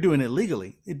 but you're doing it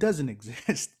legally. It doesn't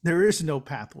exist. There is no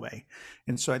pathway.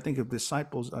 And so I think if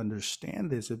disciples understand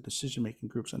this, if decision-making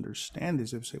groups understand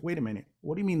this, they say, wait a minute,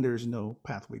 what do you mean there's no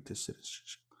pathway to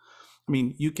citizenship? I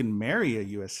mean, you can marry a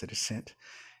U.S. citizen,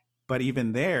 but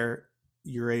even there,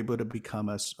 you're able to become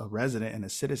a resident and a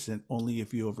citizen only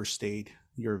if you overstayed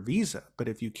your visa. But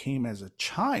if you came as a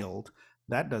child,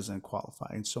 that doesn't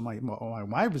qualify. And so my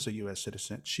wife is a U.S.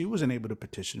 citizen. She wasn't able to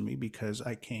petition me because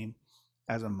I came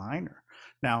as a minor.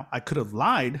 Now, I could have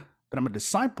lied, but I'm a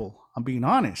disciple. I'm being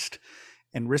honest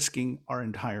and risking our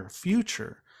entire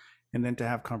future. And then to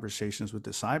have conversations with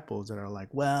disciples that are like,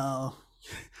 well,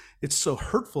 it's so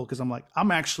hurtful because I'm like,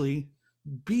 I'm actually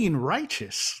being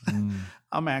righteous.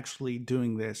 I'm actually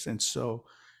doing this. And so,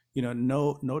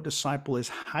 no disciple is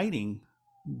hiding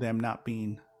them not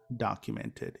being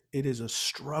documented. It is a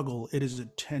struggle. It is a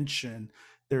tension.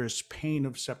 There is pain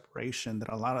of separation that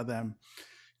a lot of them,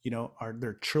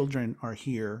 their children are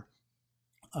here.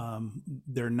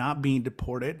 They're not being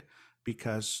deported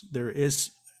because there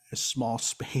is a small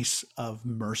space of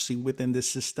mercy within this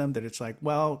system that it's like,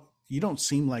 well, you don't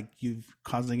seem like you're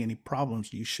causing any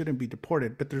problems. You shouldn't be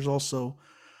deported, but there's also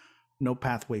no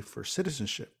pathway for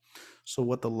citizenship. So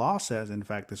what the law says, in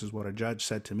fact, this is what a judge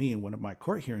said to me in one of my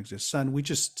court hearings is, son, we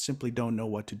just simply don't know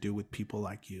what to do with people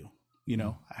like you.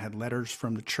 I had letters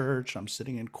from the church. I'm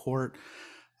sitting in court.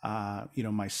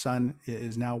 My son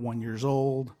is now 1 year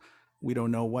old. We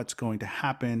don't know what's going to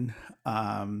happen.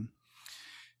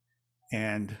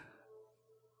 And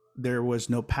there was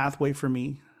no pathway for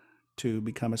me to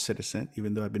become a citizen,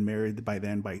 even though I've been married by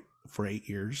then for 8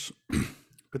 years.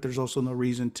 But there's also no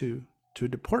reason to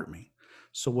deport me.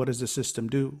 So what does the system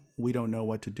do? We don't know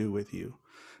what to do with you.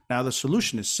 Now, the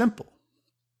solution is simple.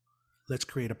 Let's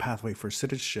create a pathway for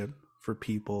citizenship for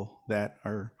people that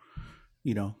are,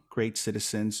 great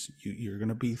citizens. You're going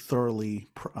to be thoroughly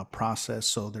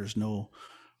processed, so there's no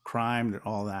crime,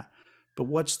 all that. But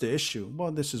what's the issue?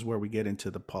 Well, this is where we get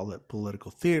into the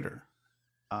political theater.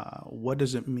 What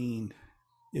does it mean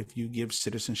if you give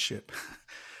citizenship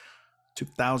to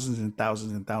thousands and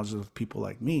thousands and thousands of people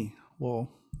like me? Well,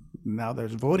 now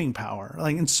there's voting power.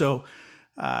 This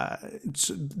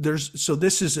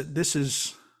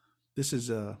is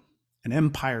an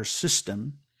empire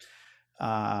system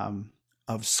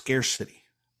of scarcity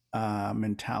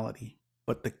mentality.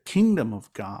 But the kingdom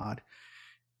of God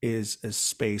is a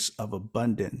space of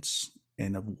abundance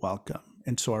and of welcome.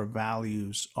 And so our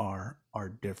values are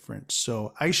different.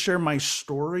 So I share my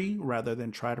story rather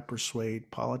than try to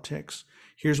persuade politics.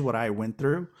 Here's what I went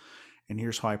through, and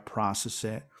here's how I process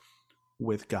it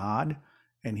with God,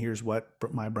 and here's what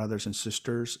my brothers and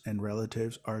sisters and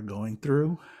relatives are going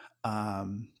through.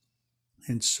 And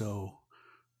so,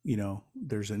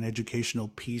 there's an educational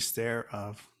piece there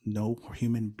of no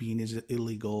human being is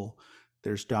illegal.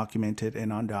 There's documented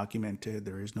and undocumented.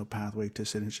 There is no pathway to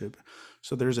citizenship.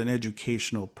 So there's an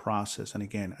educational process. And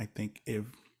again, I think if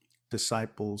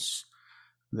disciples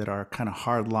that are kind of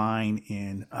hardline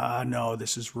in, no,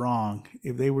 this is wrong,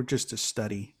 if they were just to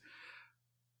study,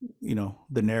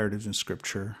 the narratives in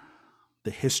scripture,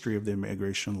 the history of the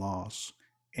immigration laws,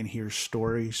 and hear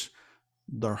stories,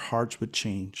 their hearts would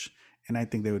change. And I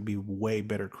think they would be way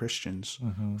better Christians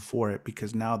for it,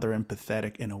 because now they're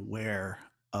empathetic and aware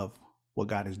of what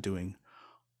God is doing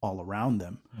all around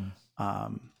them.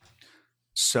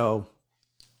 So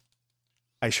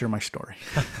I share my story.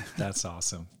 That's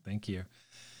awesome. Thank you.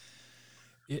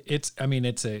 It's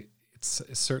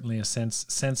certainly a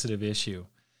sensitive issue.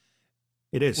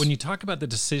 It is. When you talk about the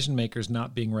decision makers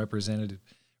not being representative,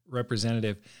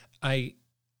 I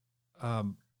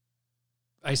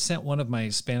sent one of my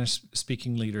Spanish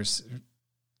speaking leaders,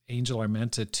 Angel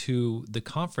Armenta, to the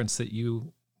conference that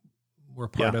you were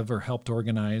part of or helped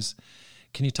organize.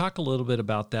 Can you talk a little bit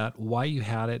about that, why you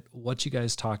had it, what you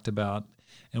guys talked about,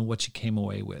 and what you came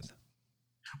away with?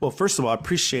 Well, first of all, I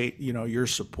appreciate, your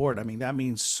support. I mean, that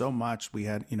means so much. We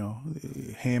had,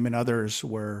 him and others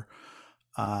were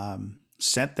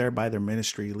sent there by their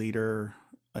ministry leader,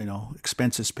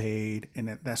 expenses paid.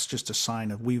 And that's just a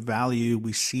sign of we value,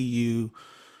 we see you.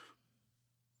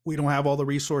 We don't have all the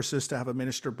resources to have a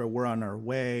minister, but we're on our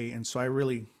way. And so I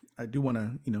do want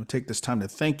to, take this time to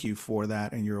thank you for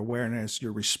that and your awareness,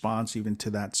 your response, even to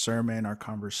that sermon, our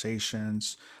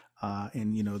conversations,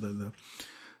 and,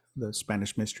 the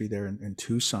Spanish ministry there in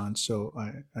Tucson. So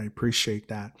I appreciate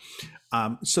that.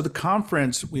 So the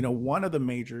conference, one of the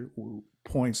major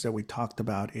points that we talked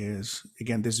about is,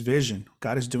 again, this vision.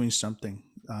 God is doing something.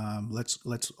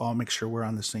 Let's all make sure we're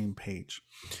on the same page.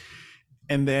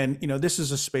 And then, this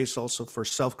is a space also for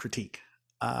self-critique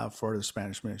for the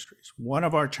Spanish ministries. One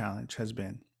of our challenge has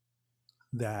been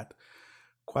that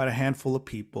quite a handful of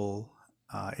people,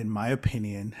 in my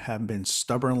opinion, have been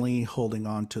stubbornly holding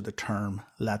on to the term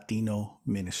Latino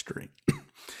ministry.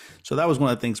 So that was one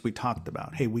of the things we talked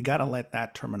about. Hey, we got to let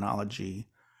that terminology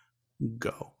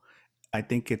go. I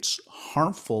think it's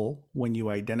harmful when you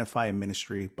identify a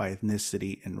ministry by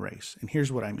ethnicity and race. And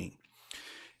here's what I mean.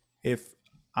 If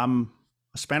I'm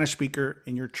a Spanish speaker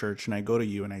in your church and I go to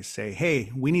you and I say,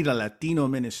 hey, we need a Latino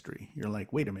ministry. You're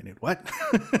like, wait a minute, what?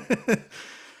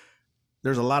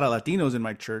 There's a lot of Latinos in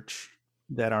my church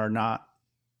that are not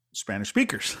Spanish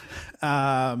speakers.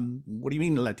 What do you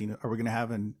mean Latino? Are we going to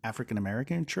have an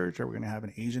African-American church? Are we going to have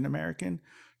an Asian-American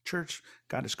church?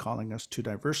 God is calling us to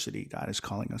diversity. God is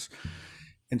calling us.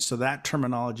 And so that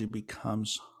terminology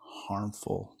becomes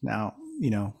harmful. Now,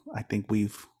 I think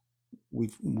we've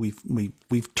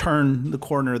turned the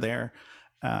corner there.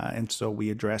 And so we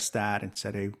addressed that and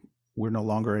said, hey, we're no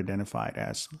longer identified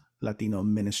as Latino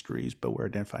ministries, but we're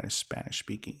identified as Spanish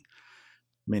speaking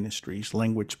ministries,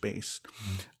 language-based,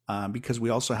 because we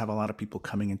also have a lot of people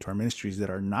coming into our ministries that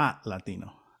are not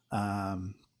Latino.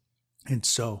 And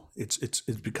so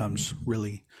it becomes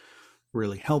really,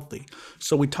 really healthy.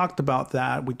 So we talked about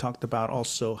that. We talked about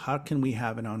also how can we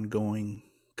have an ongoing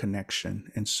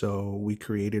connection. And so we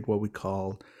created what we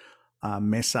called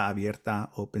Mesa Abierta,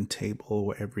 open table,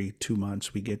 where every 2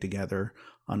 months we get together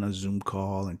on a Zoom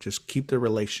call and just keep the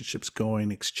relationships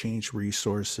going, exchange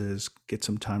resources, get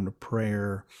some time to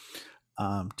prayer,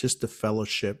 just the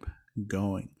fellowship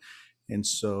going. And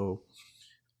so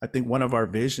I think one of our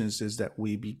visions is that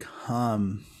we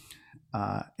become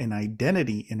an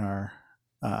identity in our,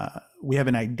 we have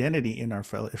an identity in our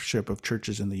fellowship of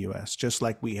churches in the U.S., just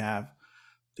like we have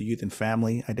the youth and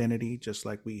family identity, just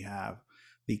like we have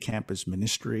the campus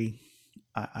ministry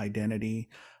identity.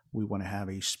 We want to have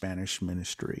a Spanish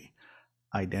ministry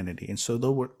identity. And so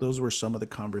those were some of the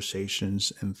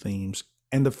conversations and themes.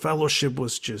 And the fellowship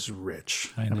was just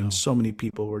rich. I mean, so many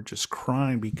people were just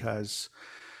crying because,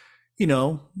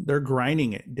 they're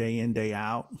grinding it day in, day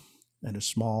out at a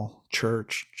small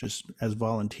church, just as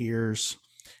volunteers.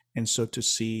 And so to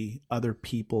see other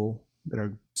people that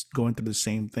are going through the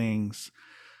same things,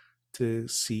 to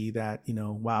see that,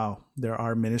 wow, there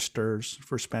are ministers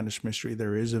for Spanish ministry.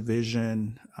 There is a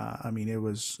vision. It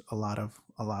was a lot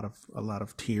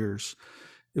of tears.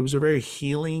 It was a very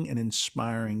healing and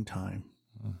inspiring time.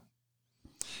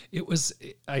 It was,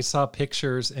 I saw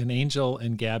pictures, and Angel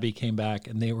and Gabby came back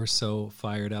and they were so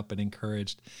fired up and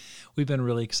encouraged. We've been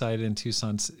really excited in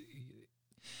Tucson.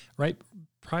 Right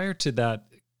prior to that,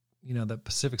 the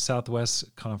Pacific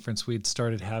Southwest conference, we'd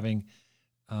started having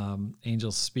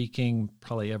Angel speaking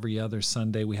probably every other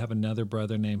Sunday. We have another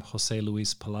brother named Jose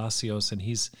Luis Palacios, and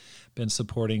he's been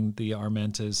supporting the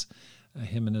Armentas,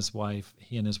 he and his wife,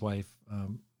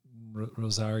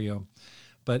 Rosario.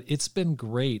 But it's been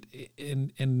great,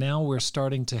 and now we're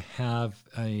starting to have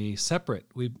a separate.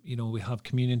 We have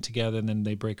communion together, and then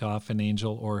they break off, and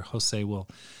Angel or Jose will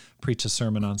preach a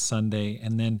sermon on Sunday,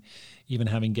 and then even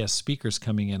having guest speakers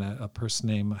coming in. A person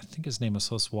named, I think his name is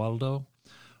Oswaldo,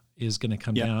 is going to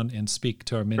come down and speak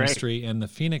to our ministry. Great. And the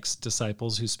Phoenix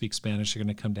disciples who speak Spanish are going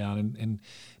to come down and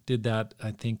did that, I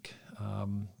think, a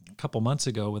couple months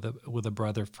ago with a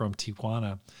brother from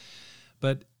Tijuana.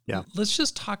 But let's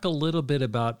just talk a little bit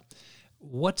about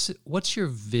What's your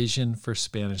vision for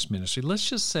Spanish ministry? Let's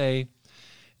just say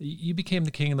you became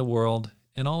the king of the world,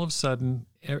 and all of a sudden,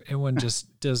 everyone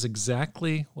just does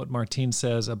exactly what Martin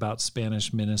says about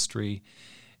Spanish ministry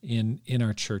in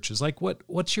our churches. Like,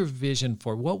 what's your vision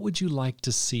for? What would you like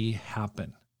to see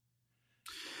happen?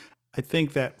 I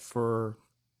think that for,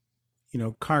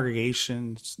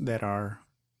 congregations that are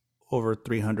over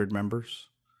 300 members,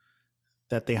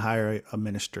 that they hire a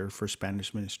minister for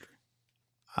Spanish ministry.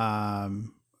 I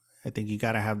think you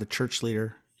got to have the church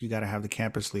leader, you got to have the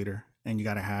campus leader, and you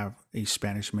got to have a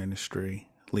Spanish ministry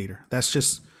leader. That's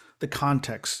just the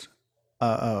context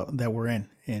that we're in,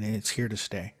 and it's here to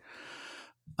stay.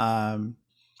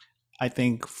 I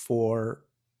think for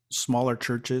smaller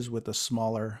churches with a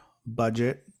smaller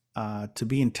budget, to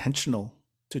be intentional,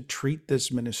 to treat this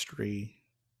ministry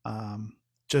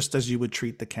just as you would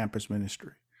treat the campus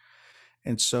ministry.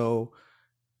 And so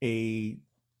a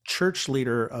church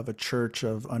leader of a church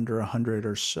of under 100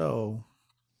 or so,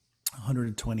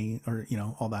 120 or,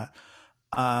 all that,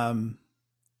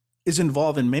 is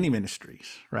involved in many ministries,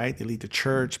 right? They lead the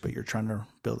church, but you're trying to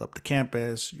build up the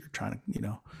campus. You're trying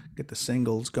to, get the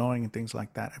singles going and things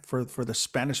like that. For the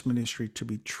Spanish ministry to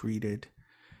be treated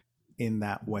in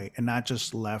that way and not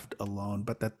just left alone,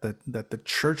 but that the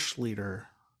church leader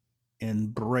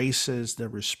embraces the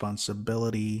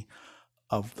responsibility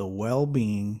of the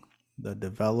well-being, the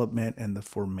development, and the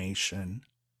formation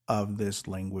of this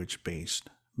language-based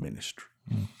ministry.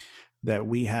 That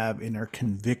we have in our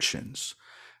convictions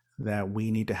that we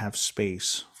need to have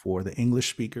space for the English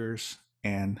speakers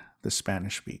and the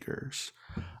Spanish speakers,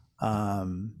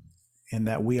 and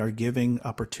that we are giving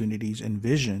opportunities and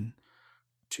vision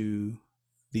to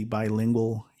the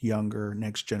bilingual younger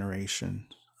next generation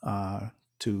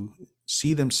to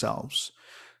see themselves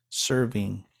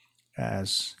serving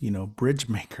as bridge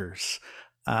makers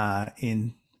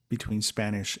in between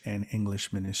Spanish and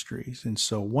English ministries. And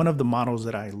so one of the models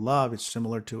that I love is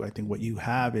similar to, I think, what you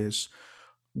have is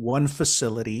one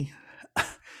facility,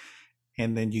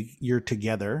 and then you're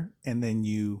together, and then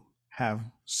you have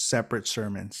separate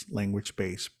sermons,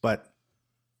 language-based. But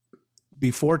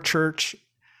before church,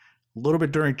 a little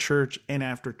bit during church, and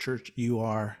after church, you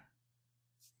are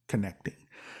connecting.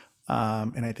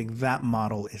 And I think that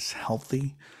model is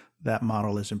healthy. That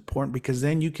model is important because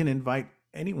then you can invite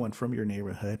anyone from your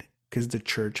neighborhood because the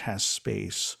church has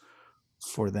space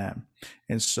for them.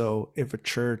 And so if a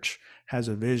church has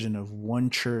a vision of one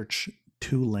church,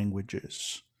 two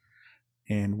languages,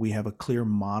 and we have a clear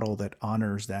model that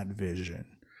honors that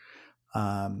vision,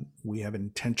 we have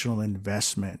intentional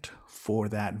investment for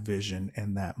that vision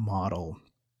and that model,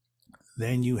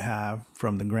 then you have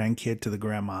from the grandkid to the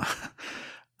grandma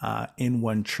in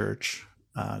one church,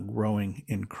 growing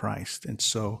in Christ. And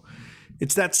so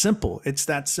it's that simple. It's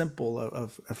that simple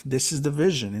of this is the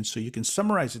vision. And so you can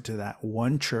summarize it to that: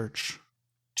 one church,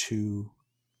 two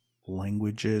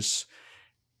languages,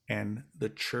 and the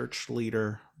church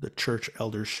leader, the church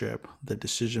eldership, the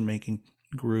decision-making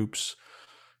groups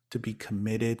to be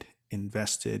committed,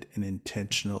 invested, and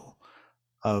intentional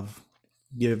of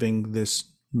giving this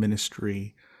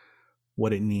ministry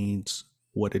what it needs,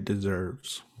 what it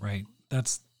deserves. Right.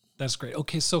 That's great.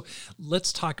 Okay, so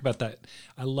let's talk about that.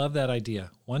 I love that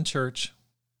idea. One church,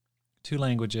 two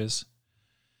languages.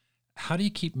 How do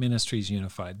you keep ministries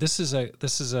unified? This is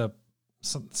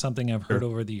something I've heard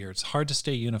over the years. It's hard to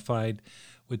stay unified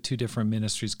with two different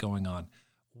ministries going on.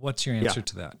 What's your answer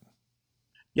to that?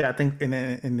 Yeah, I think,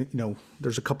 and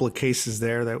there's a couple of cases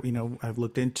there that I've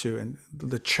looked into, and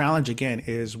the challenge again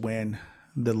is when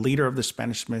the leader of the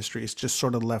Spanish ministry is just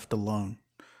sort of left alone.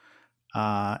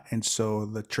 And so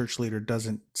the church leader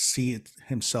doesn't see it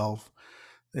himself.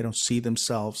 They don't see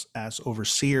themselves as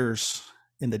overseers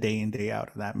in the day in, day out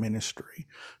of that ministry.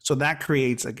 So that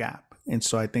creates a gap. And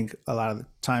so I think a lot of the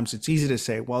times it's easy to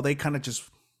say, well, they kind of just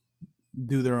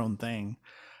do their own thing.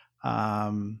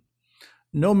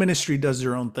 No ministry does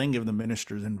their own thing if the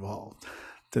minister's involved,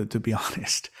 to be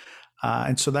honest.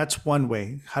 And so that's one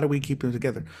way. How do we keep them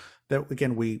together? That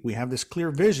again, we have this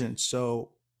clear vision. So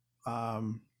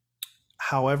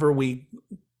however we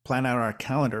plan out our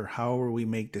calendar, however we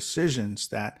make decisions,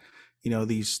 that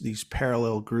these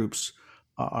parallel groups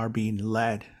are being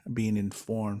led, being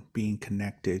informed, being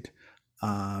connected.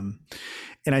 And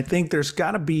I think there's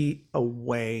got to be a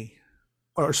way,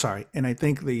 and I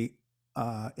think the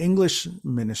English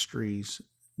ministries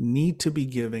need to be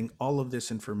giving all of this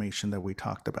information that we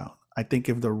talked about. I think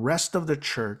if the rest of the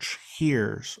church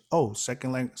hears,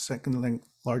 second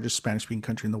largest Spanish-speaking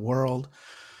country in the world,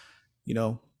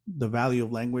 the value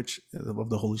of language, of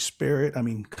the Holy Spirit, I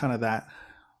mean, kind of that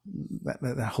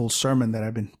that whole sermon that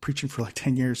I've been preaching for like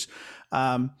 10 years.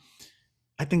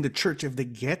 I think the church, if they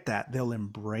get that, they'll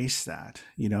embrace that.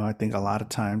 I think a lot of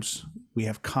times we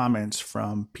have comments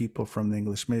from people from the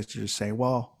English ministry to say,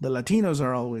 well, the Latinos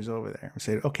are always over there. I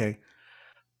say, okay,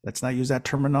 let's not use that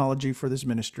terminology for this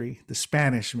ministry, the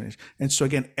Spanish ministry. And so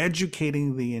again,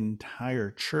 educating the entire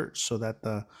church so that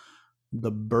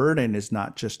the burden is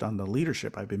not just on the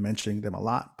leadership. I've been mentioning them a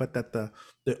lot, but that the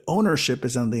ownership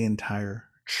is on the entire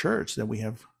church, that we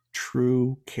have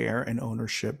true care and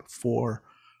ownership for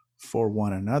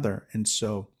one another. And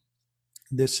so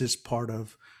this is part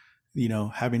of,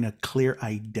 having a clear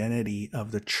identity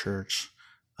of the church,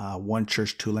 one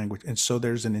church, two language. And so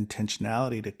there's an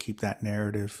intentionality to keep that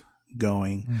narrative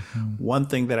going. Mm-hmm. One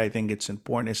thing that I think it's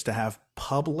important is to have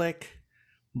public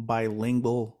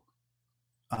bilingual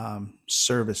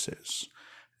services,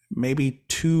 maybe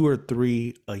 2 or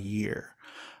 3 a year,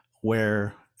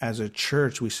 where as a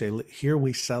church we say, here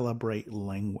we celebrate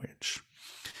language.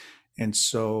 And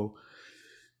so,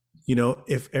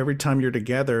 if every time you're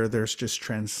together there's just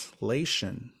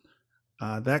translation,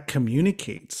 that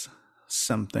communicates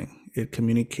something. It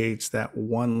communicates that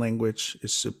one language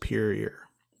is superior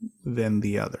than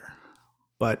the other.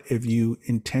 But if you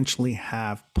intentionally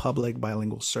have public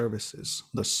bilingual services,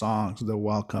 the songs, the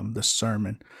welcome, the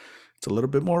sermon, it's a little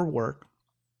bit more work,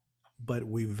 but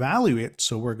we value it,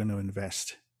 so we're going to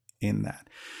invest in that.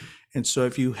 And so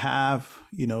if you have,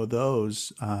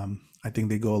 those, I think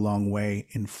they go a long way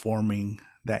in forming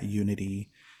that unity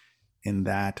in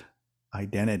that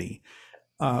identity.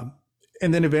 And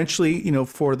then eventually,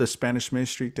 for the Spanish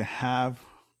ministry to have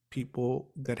people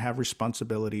that have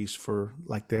responsibilities for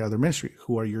like the other ministry,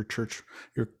 who are your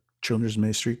children's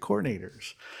ministry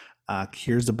coordinators.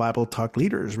 Here's the Bible Talk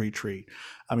Leaders Retreat.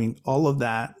 I mean, all of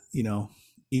that,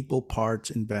 equal parts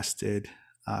invested,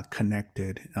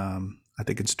 connected. I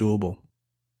think it's doable.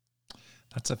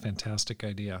 That's a fantastic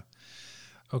idea.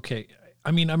 Okay.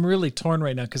 I mean, I'm really torn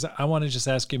right now because I want to just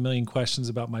ask you a million questions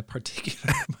about my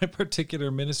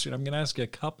particular ministry. I'm going to ask you a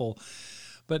couple.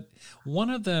 But one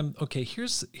of them, okay,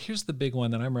 here's the big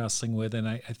one that I'm wrestling with. And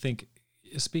I think,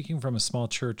 speaking from a small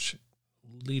church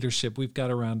leadership, we've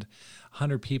got around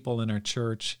 100 people in our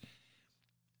church.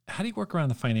 How do you work around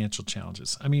the financial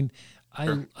challenges? I mean,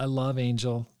 Sure. I love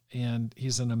Angel, and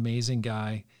he's an amazing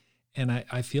guy. And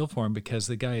I feel for him because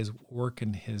the guy is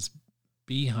working his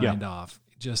behind off,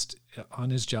 just on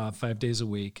his job 5 days a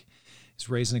week. He's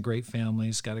raising a great family.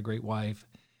 He's got a great wife.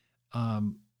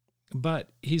 But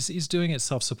he's doing it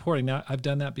self-supporting. Now, I've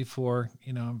done that before,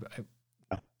 8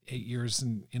 years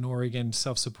in Oregon,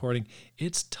 self-supporting.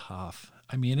 It's tough.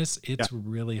 I mean, it's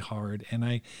really hard. And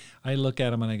I look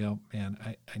at him and I go, man,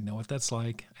 I know what that's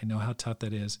like. I know how tough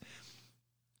that is.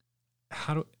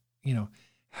 How do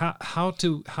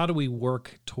we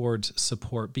work towards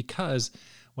support? Because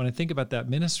when I think about that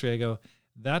ministry, I go,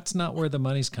 that's not where the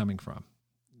money's coming from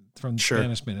the Sure.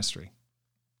 Spanish ministry.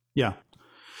 Yeah.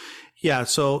 Yeah.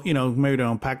 So, maybe to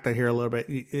unpack that here a little bit,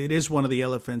 it is one of the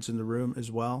elephants in the room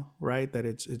as well, right? That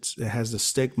it has the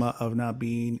stigma of not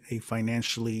being a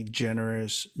financially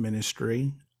generous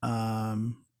ministry.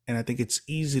 And I think it's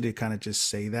easy to kind of just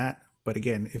say that. But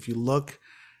again, if you look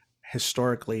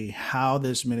historically how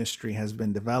this ministry has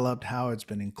been developed, how it's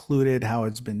been included, how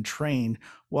it's been trained,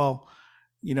 well,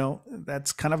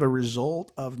 that's kind of a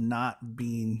result of not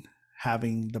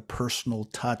having the personal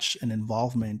touch and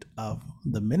involvement of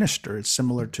the minister. It's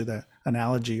similar to the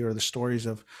analogy or the stories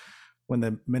of when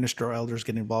the minister or elders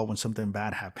get involved when something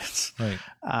bad happens. Right.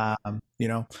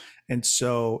 And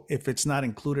so if it's not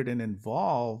included and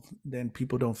involved, then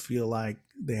people don't feel like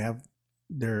they have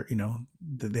that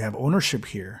they have ownership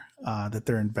here, that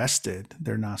they're invested,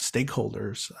 they're not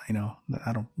stakeholders. I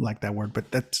don't like that word,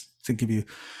 but that's to give you.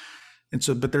 And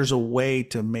so, but there's a way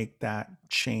to make that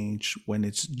change when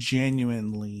it's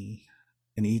genuinely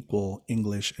an equal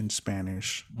English and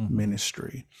Spanish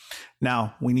ministry.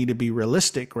 Now, we need to be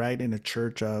realistic, right? In a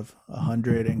church of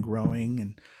 100 and growing,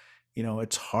 and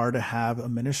it's hard to have a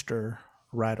minister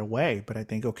right away. But I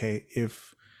think, okay,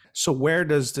 so where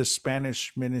does the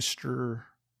Spanish ministry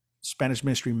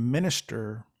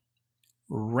minister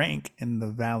rank in the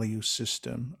value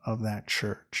system of that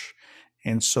church?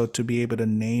 And so to be able to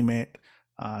name it,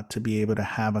 to be able to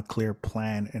have a clear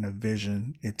plan and a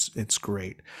vision, it's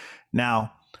great.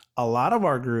 Now, a lot of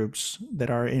our groups that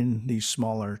are in these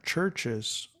smaller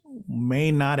churches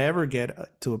may not ever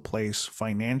get to a place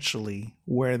financially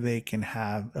where they can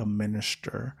have a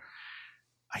minister.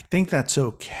 I think that's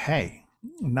okay.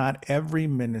 Not every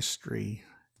ministry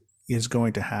is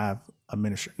going to have a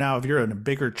minister. Now, if you're in a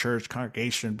bigger church,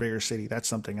 congregation, bigger city, that's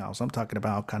something else. I'm talking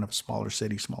about kind of smaller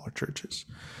cities, smaller churches.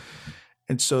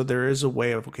 And so there is a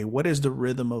way of, okay, what is the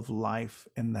rhythm of life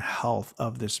and the health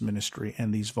of this ministry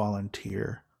and these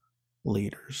volunteer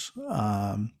leaders?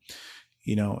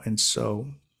 And so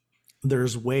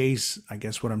there's ways, I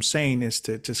guess what I'm saying is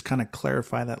to just kind of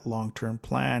clarify that long-term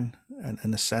plan and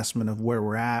an assessment of where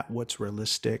we're at, what's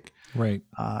realistic, right?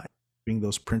 Bring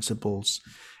those principles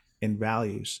and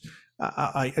values.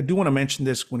 I do want to mention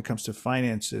this when it comes to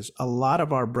finances. A lot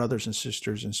of our brothers and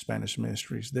sisters in Spanish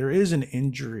ministries, there is an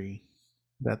injury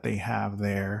that they have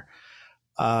there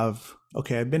of,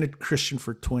 okay, I've been a Christian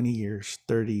for 20 years,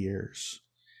 30 years,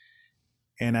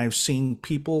 and I've seen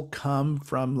people come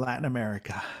from Latin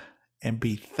America and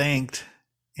be thanked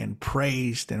and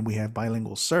praised, and we have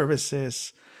bilingual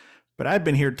services. But I've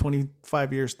been here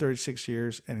 25 years, 36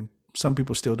 years, and some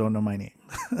people still don't know my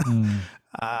name.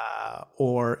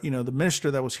 Or, the minister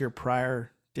that was here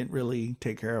prior didn't really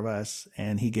take care of us,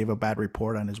 and he gave a bad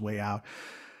report on his way out.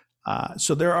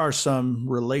 So there are some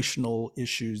relational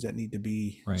issues that need to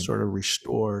be sort of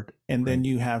restored. And then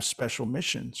you have special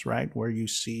missions, right, where you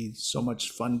see so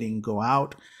much funding go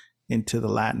out into the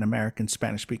Latin American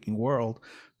Spanish-speaking world,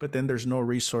 but then there's no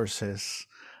resources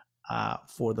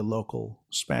for the local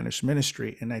Spanish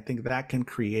ministry. And I think that can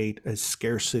create a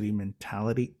scarcity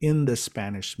mentality in the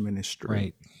Spanish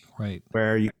ministry. Right.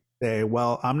 Where you say,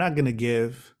 well, I'm not going to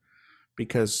give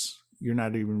because you're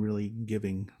not even really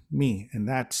giving me. And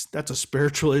that's a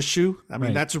spiritual issue. I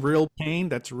mean, that's real pain.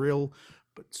 That's real.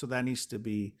 But so that needs to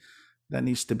be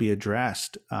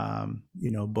addressed.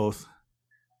 Both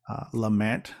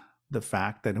lament the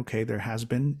fact that, okay, there has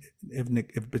been,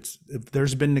 if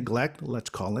there's been neglect, let's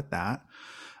call it that.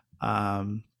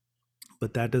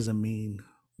 But that doesn't mean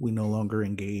we no longer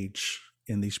engage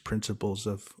in these principles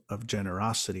of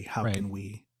generosity. How can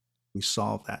we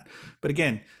solve that? But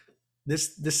again,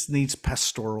 this needs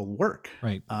pastoral work.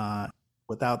 Right.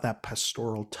 Without that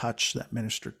pastoral touch, that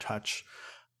minister touch,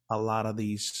 a lot of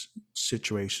these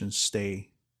situations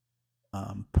stay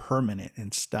permanent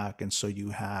and stuck. And so you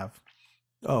have,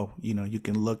 you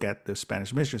can look at the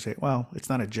Spanish ministry and say, well, it's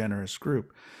not a generous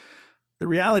group. The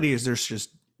reality is there's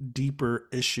just deeper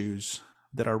issues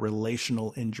that are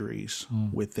relational injuries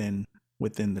within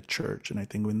the church. And I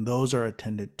think when those are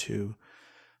attended to,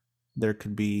 there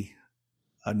could be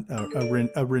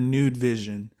a renewed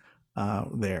vision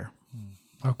there.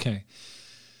 Okay.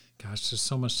 Gosh, there's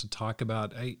so much to talk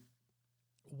about.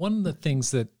 One of the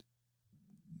things that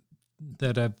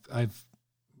I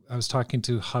was talking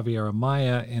to Javier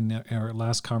Amaya in our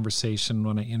last conversation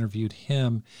when I interviewed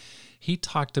him. He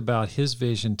talked about his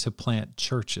vision to plant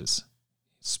churches,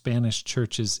 Spanish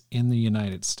churches in the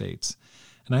United States.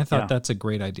 And I thought that's a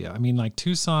great idea. I mean, like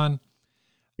Tucson,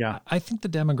 I think the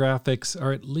demographics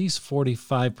are at least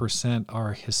 45%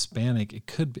 are Hispanic.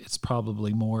 It's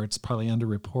probably more. It's probably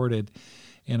underreported.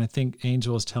 And I think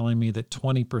Angel is telling me that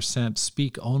 20%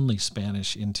 speak only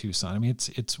Spanish in Tucson. I mean,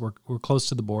 we're close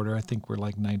to the border. I think we're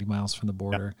like 90 miles from the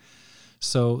border.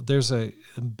 So there's a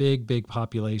big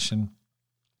population.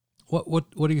 What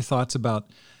are your thoughts about,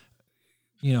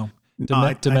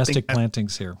 domestic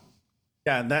plantings here?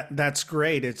 Yeah, that's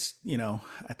great. It's,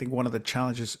 I think one of the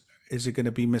challenges is it going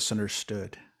to be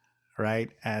misunderstood,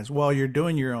 right? As, well, you're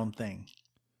doing your own thing.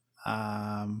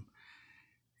 And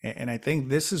I think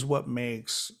this is what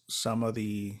makes some of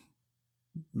the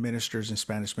ministers in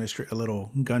Spanish ministry a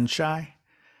little gun shy,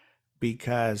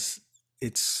 because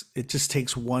it just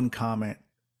takes one comment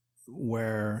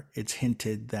where it's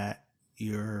hinted that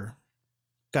you're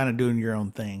kind of doing your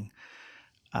own thing,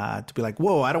 to be like,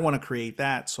 whoa, I don't want to create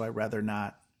that, so I'd rather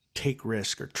not take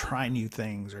risk or try new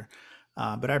things.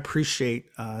 But I appreciate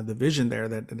the vision there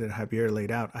that Javier laid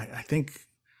out. I think,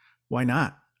 why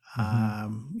not?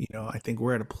 I think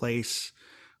we're at a place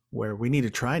where we need to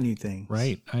try new things.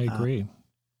 Right. I agree.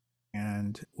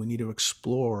 And we need to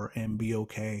explore and be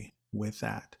okay with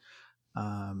that.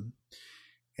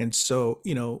 And so,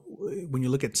 when you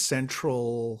look at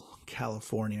Central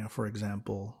California, for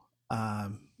example,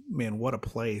 man, what a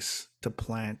place to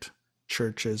plant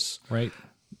churches. Right.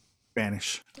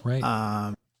 Spanish. Right.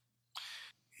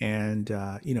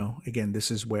 Again,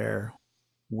 this is where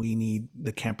we need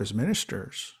the campus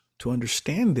ministers to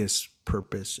understand this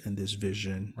purpose and this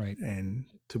vision, right, and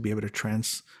to be able to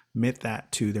transmit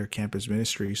that to their campus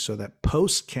ministry, so that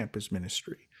post-campus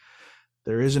ministry,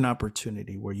 there is an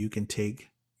opportunity where you can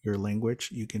take your language,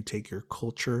 you can take your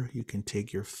culture, you can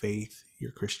take your faith,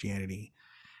 your Christianity,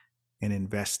 and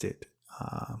invest it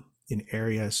in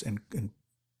areas and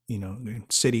in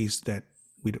cities that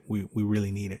we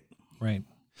really need it. Right.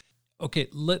 Okay,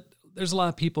 there's a lot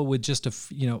of people with just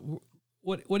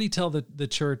what do you tell the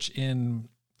church in,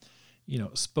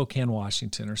 Spokane,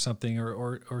 Washington or something,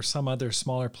 or some other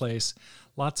smaller place,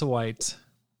 lots of whites,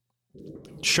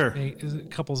 Sure.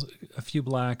 a few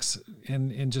blacks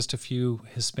and just a few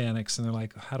Hispanics. And they're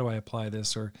like, how do I apply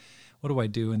this? Or what do I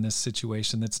do in this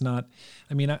situation? That's not,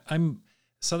 I'm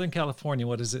Southern California.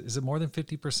 What is it? Is it more than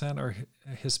 50% are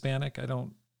Hispanic? I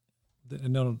don't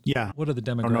know. Yeah. What are the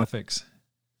demographics?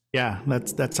 Yeah,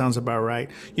 that sounds about right.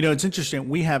 It's interesting.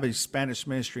 We have a Spanish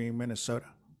ministry in Minnesota.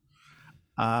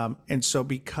 And so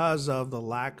because of the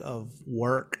lack of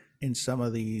work in some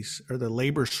of these, or the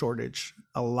labor shortage,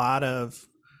 a lot of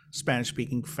Spanish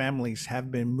speaking families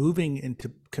have been moving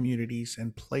into communities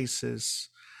and places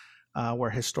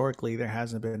where historically there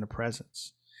hasn't been a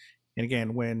presence. And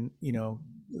again, when,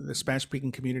 the Spanish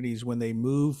speaking communities, when they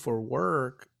move for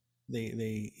work,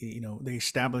 they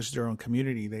establish their own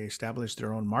community, they establish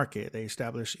their own market, they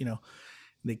establish,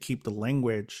 they keep the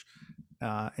language.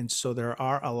 And so there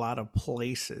are a lot of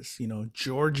places,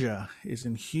 Georgia is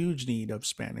in huge need of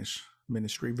Spanish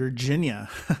ministry, Virginia,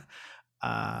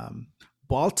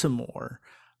 Baltimore,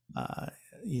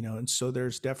 and so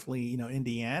there's definitely,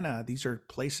 Indiana, these are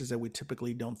places that we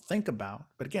typically don't think about.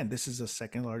 But again, this is the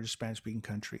second largest Spanish speaking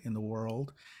country in the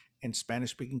world, and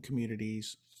Spanish speaking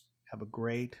communities have a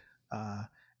great,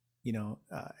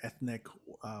 ethnic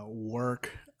work,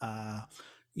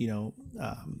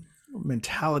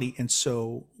 mentality. And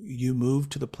so you move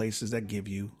to the places that give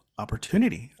you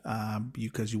opportunity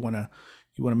because you want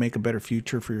to make a better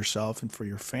future for yourself and for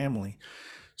your family.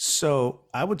 So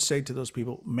I would say to those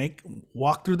people,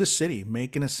 walk through the city,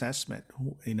 make an assessment,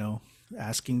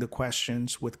 asking the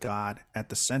questions with God at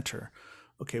the center.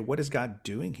 Okay, what is God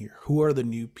doing here? Who are the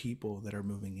new people that are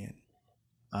moving in?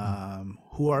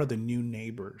 Who are the new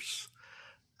neighbors?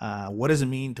 What does it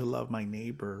mean to love my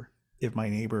neighbor if my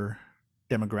neighbor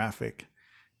demographic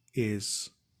is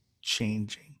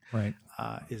changing? Right.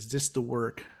 Is this the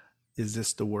work? Is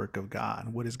this the work of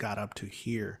God? What is God up to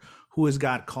here? Who is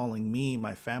God calling me,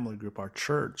 my family group, our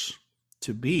church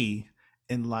to be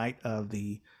in light of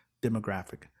the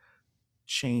demographic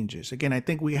changes? Again, I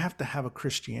think we have to have a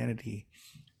Christianity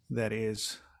that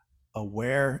is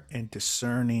aware and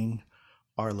discerning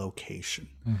our location.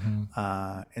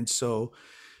 Mm-hmm. And so,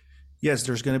 yes,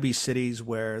 there's going to be cities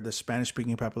where the Spanish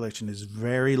speaking population is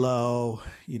very low.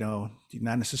 You're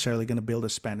not necessarily going to build a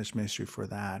Spanish ministry for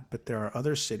that. But there are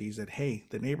other cities that, hey,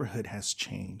 the neighborhood has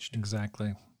changed.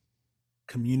 Exactly.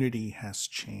 Community has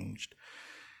changed.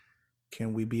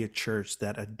 Can we be a church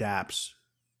that adapts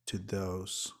to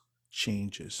those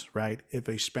changes, right? If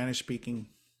a Spanish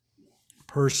speaking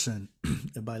person,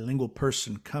 a bilingual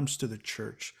person comes to the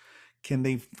church, can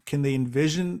they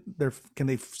envision can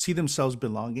they see themselves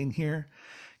belonging here?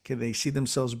 Can they see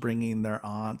themselves bringing their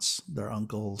aunts, their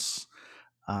uncles?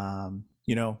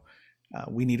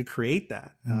 We need to create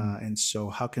that. And so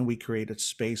how can we create a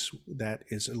space that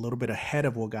is a little bit ahead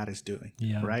of what God is doing,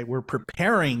 right? We're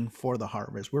preparing for the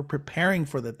harvest. We're preparing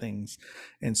for the things.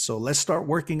 And so let's start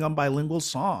working on bilingual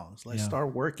songs. Let's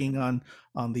start working on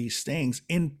these things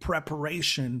in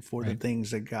preparation for the things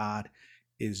that God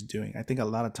is doing. I think a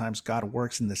lot of times God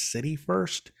works in the city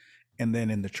first and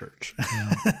then in the church.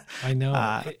 I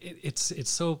know. It's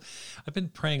so, I've been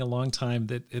praying a long time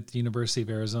that at the University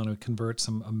of Arizona, we convert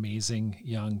some amazing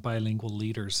young bilingual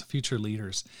leaders, future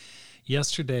leaders.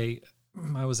 Yesterday,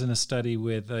 I was in a study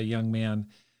with a young man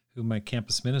who my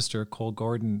campus minister, Cole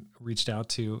Gordon, reached out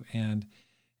to. And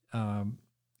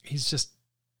he's just,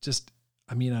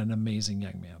 an amazing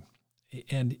young man.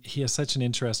 And he has such an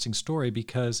interesting story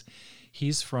because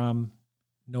he's from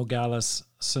Nogales,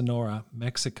 Sonora,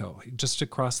 Mexico, just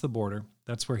across the border.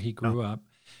 That's where he grew up,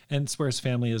 and it's where his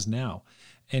family is now.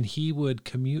 And he would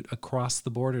commute across the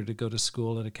border to go to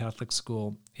school at a Catholic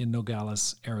school in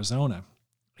Nogales, Arizona.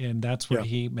 And that's where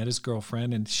he met his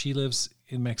girlfriend, and she lives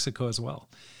in Mexico as well.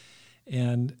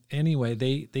 And anyway,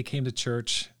 they came to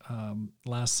church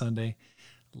last Sunday,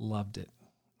 loved it,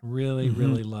 really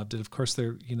loved it. Of course,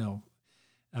 they're,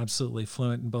 absolutely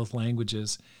fluent in both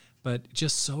languages, but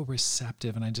just so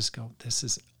receptive. And I just go, this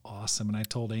is awesome. And I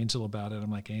told Angel about it.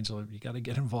 I'm like, Angel, you got to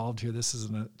get involved here. This is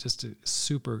just a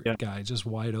super guy, just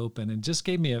wide open, and just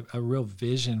gave me a real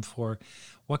vision for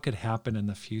what could happen in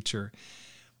the future.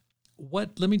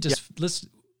 Let's,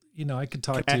 I could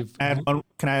talk to you.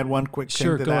 Can I add one quick thing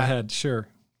to that? Sure, go ahead. Sure.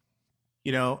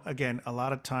 Again, a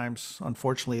lot of times,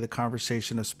 unfortunately, the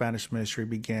conversation of Spanish ministry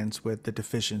begins with the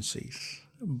deficiencies,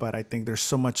 but I think there's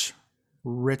so much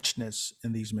richness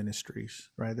in these ministries,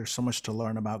 right? There's so much to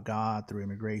learn about God through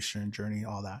immigration, journey,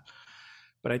 all that.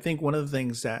 But I think one of the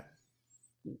things that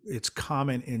it's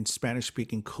common in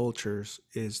Spanish-speaking cultures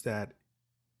is that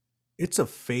it's a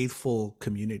faithful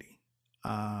community.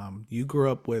 You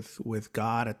grew up with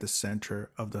God at the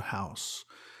center of the house,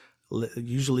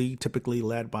 usually typically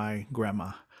led by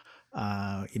grandma.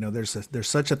 There's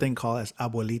such a thing called as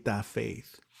abuelita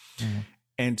faith. Mm.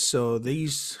 And so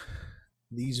these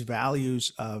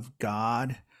values of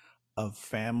God, of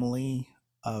family,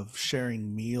 of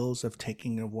sharing meals, of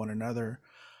taking care of one another.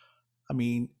 I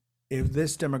mean, if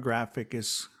this demographic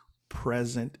is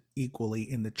present equally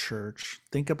in the church,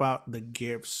 think about the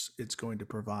gifts it's going to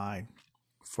provide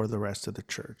for the rest of the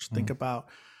church. Think about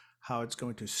how it's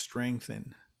going to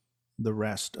strengthen the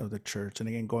rest of the church. And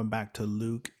again, going back to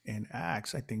Luke and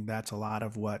Acts, I think that's a lot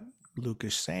of what Luke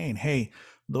is saying. Hey,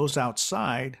 those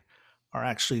outside are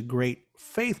actually great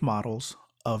faith models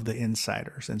of the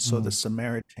insiders. And so the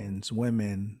Samaritans,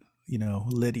 women,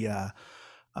 Lydia,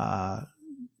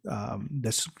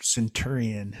 the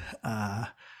centurion,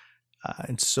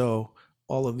 and so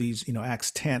all of these,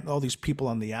 Acts 10, all these people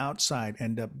on the outside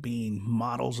end up being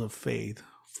models of faith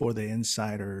for the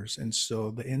insiders. And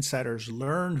so the insiders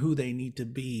learn who they need to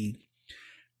be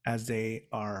as they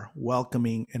are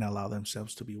welcoming and allow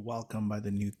themselves to be welcomed by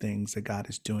the new things that God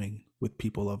is doing with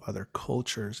people of other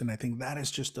cultures. And I think that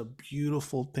is just a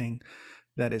beautiful thing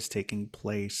that is taking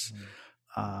place.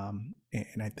 And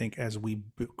I think as we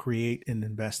create and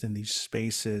invest in these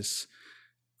spaces,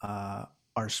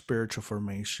 our spiritual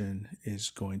formation is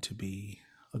going to be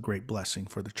a great blessing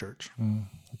for the church.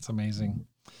 That's amazing.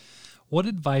 What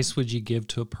advice would you give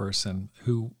to a person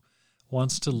who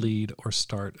wants to lead or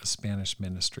start a Spanish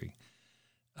ministry?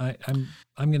 I'm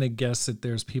going to guess that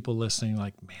there's people listening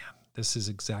like, man, this is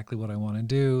exactly what I want to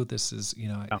do. This is,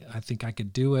 I think I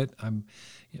could do it.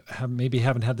 Maybe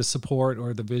haven't had the support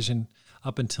or the vision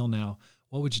up until now.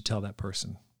 What would you tell that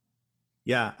person?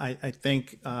 Yeah, I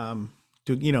think,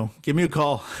 give me a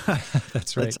call.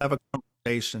 That's right. Let's have a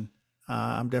conversation.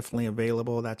 I'm definitely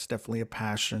available. That's definitely a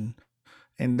passion.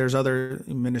 And there's other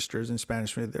ministers in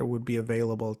Spanish that would be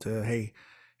available to, hey,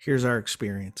 here's our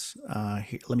experience.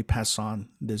 Let me pass on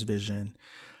this vision.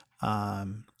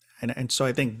 And so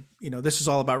I think, this is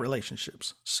all about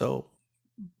relationships. So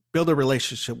build a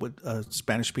relationship with a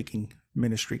Spanish-speaking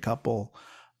ministry couple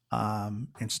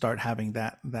and start having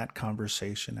that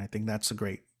conversation. I think that's a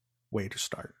great way to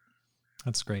start.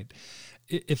 That's great.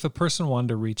 If a person wanted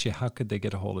to reach you, how could they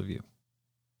get a hold of you?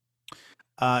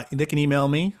 They can email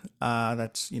me.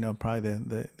 That's, probably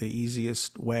the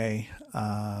easiest way.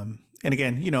 And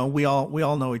again, we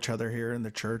all know each other here in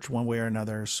the church one way or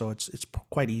another. So it's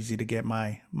quite easy to get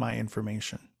my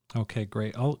information. Okay,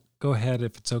 great. I'll go ahead,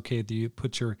 if it's okay, do you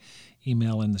put your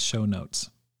email in the show notes?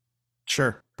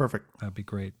 Sure. Perfect. That'd be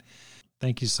great.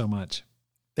 Thank you so much.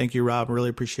 Thank you, Rob. Really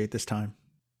appreciate this time.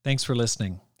 Thanks for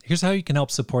listening. Here's how you can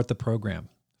help support the program.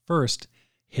 First,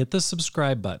 hit the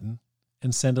subscribe button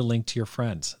and send a link to your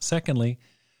friends. Secondly,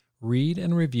 read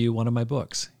and review one of my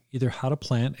books, either How to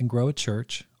Plant and Grow a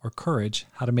Church or Courage,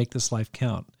 How to Make This Life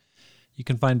Count. You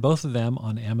can find both of them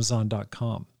on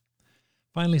Amazon.com.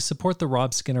 Finally, support the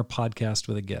Rob Skinner podcast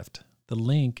with a gift. The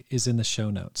link is in the show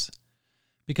notes.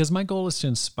 Because my goal is to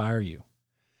inspire you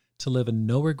to live a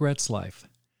no-regrets life,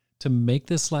 to make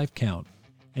this life count,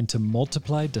 and to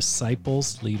multiply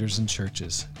disciples, leaders, and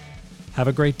churches. Have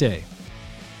a great day,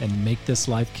 and make this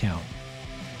life count.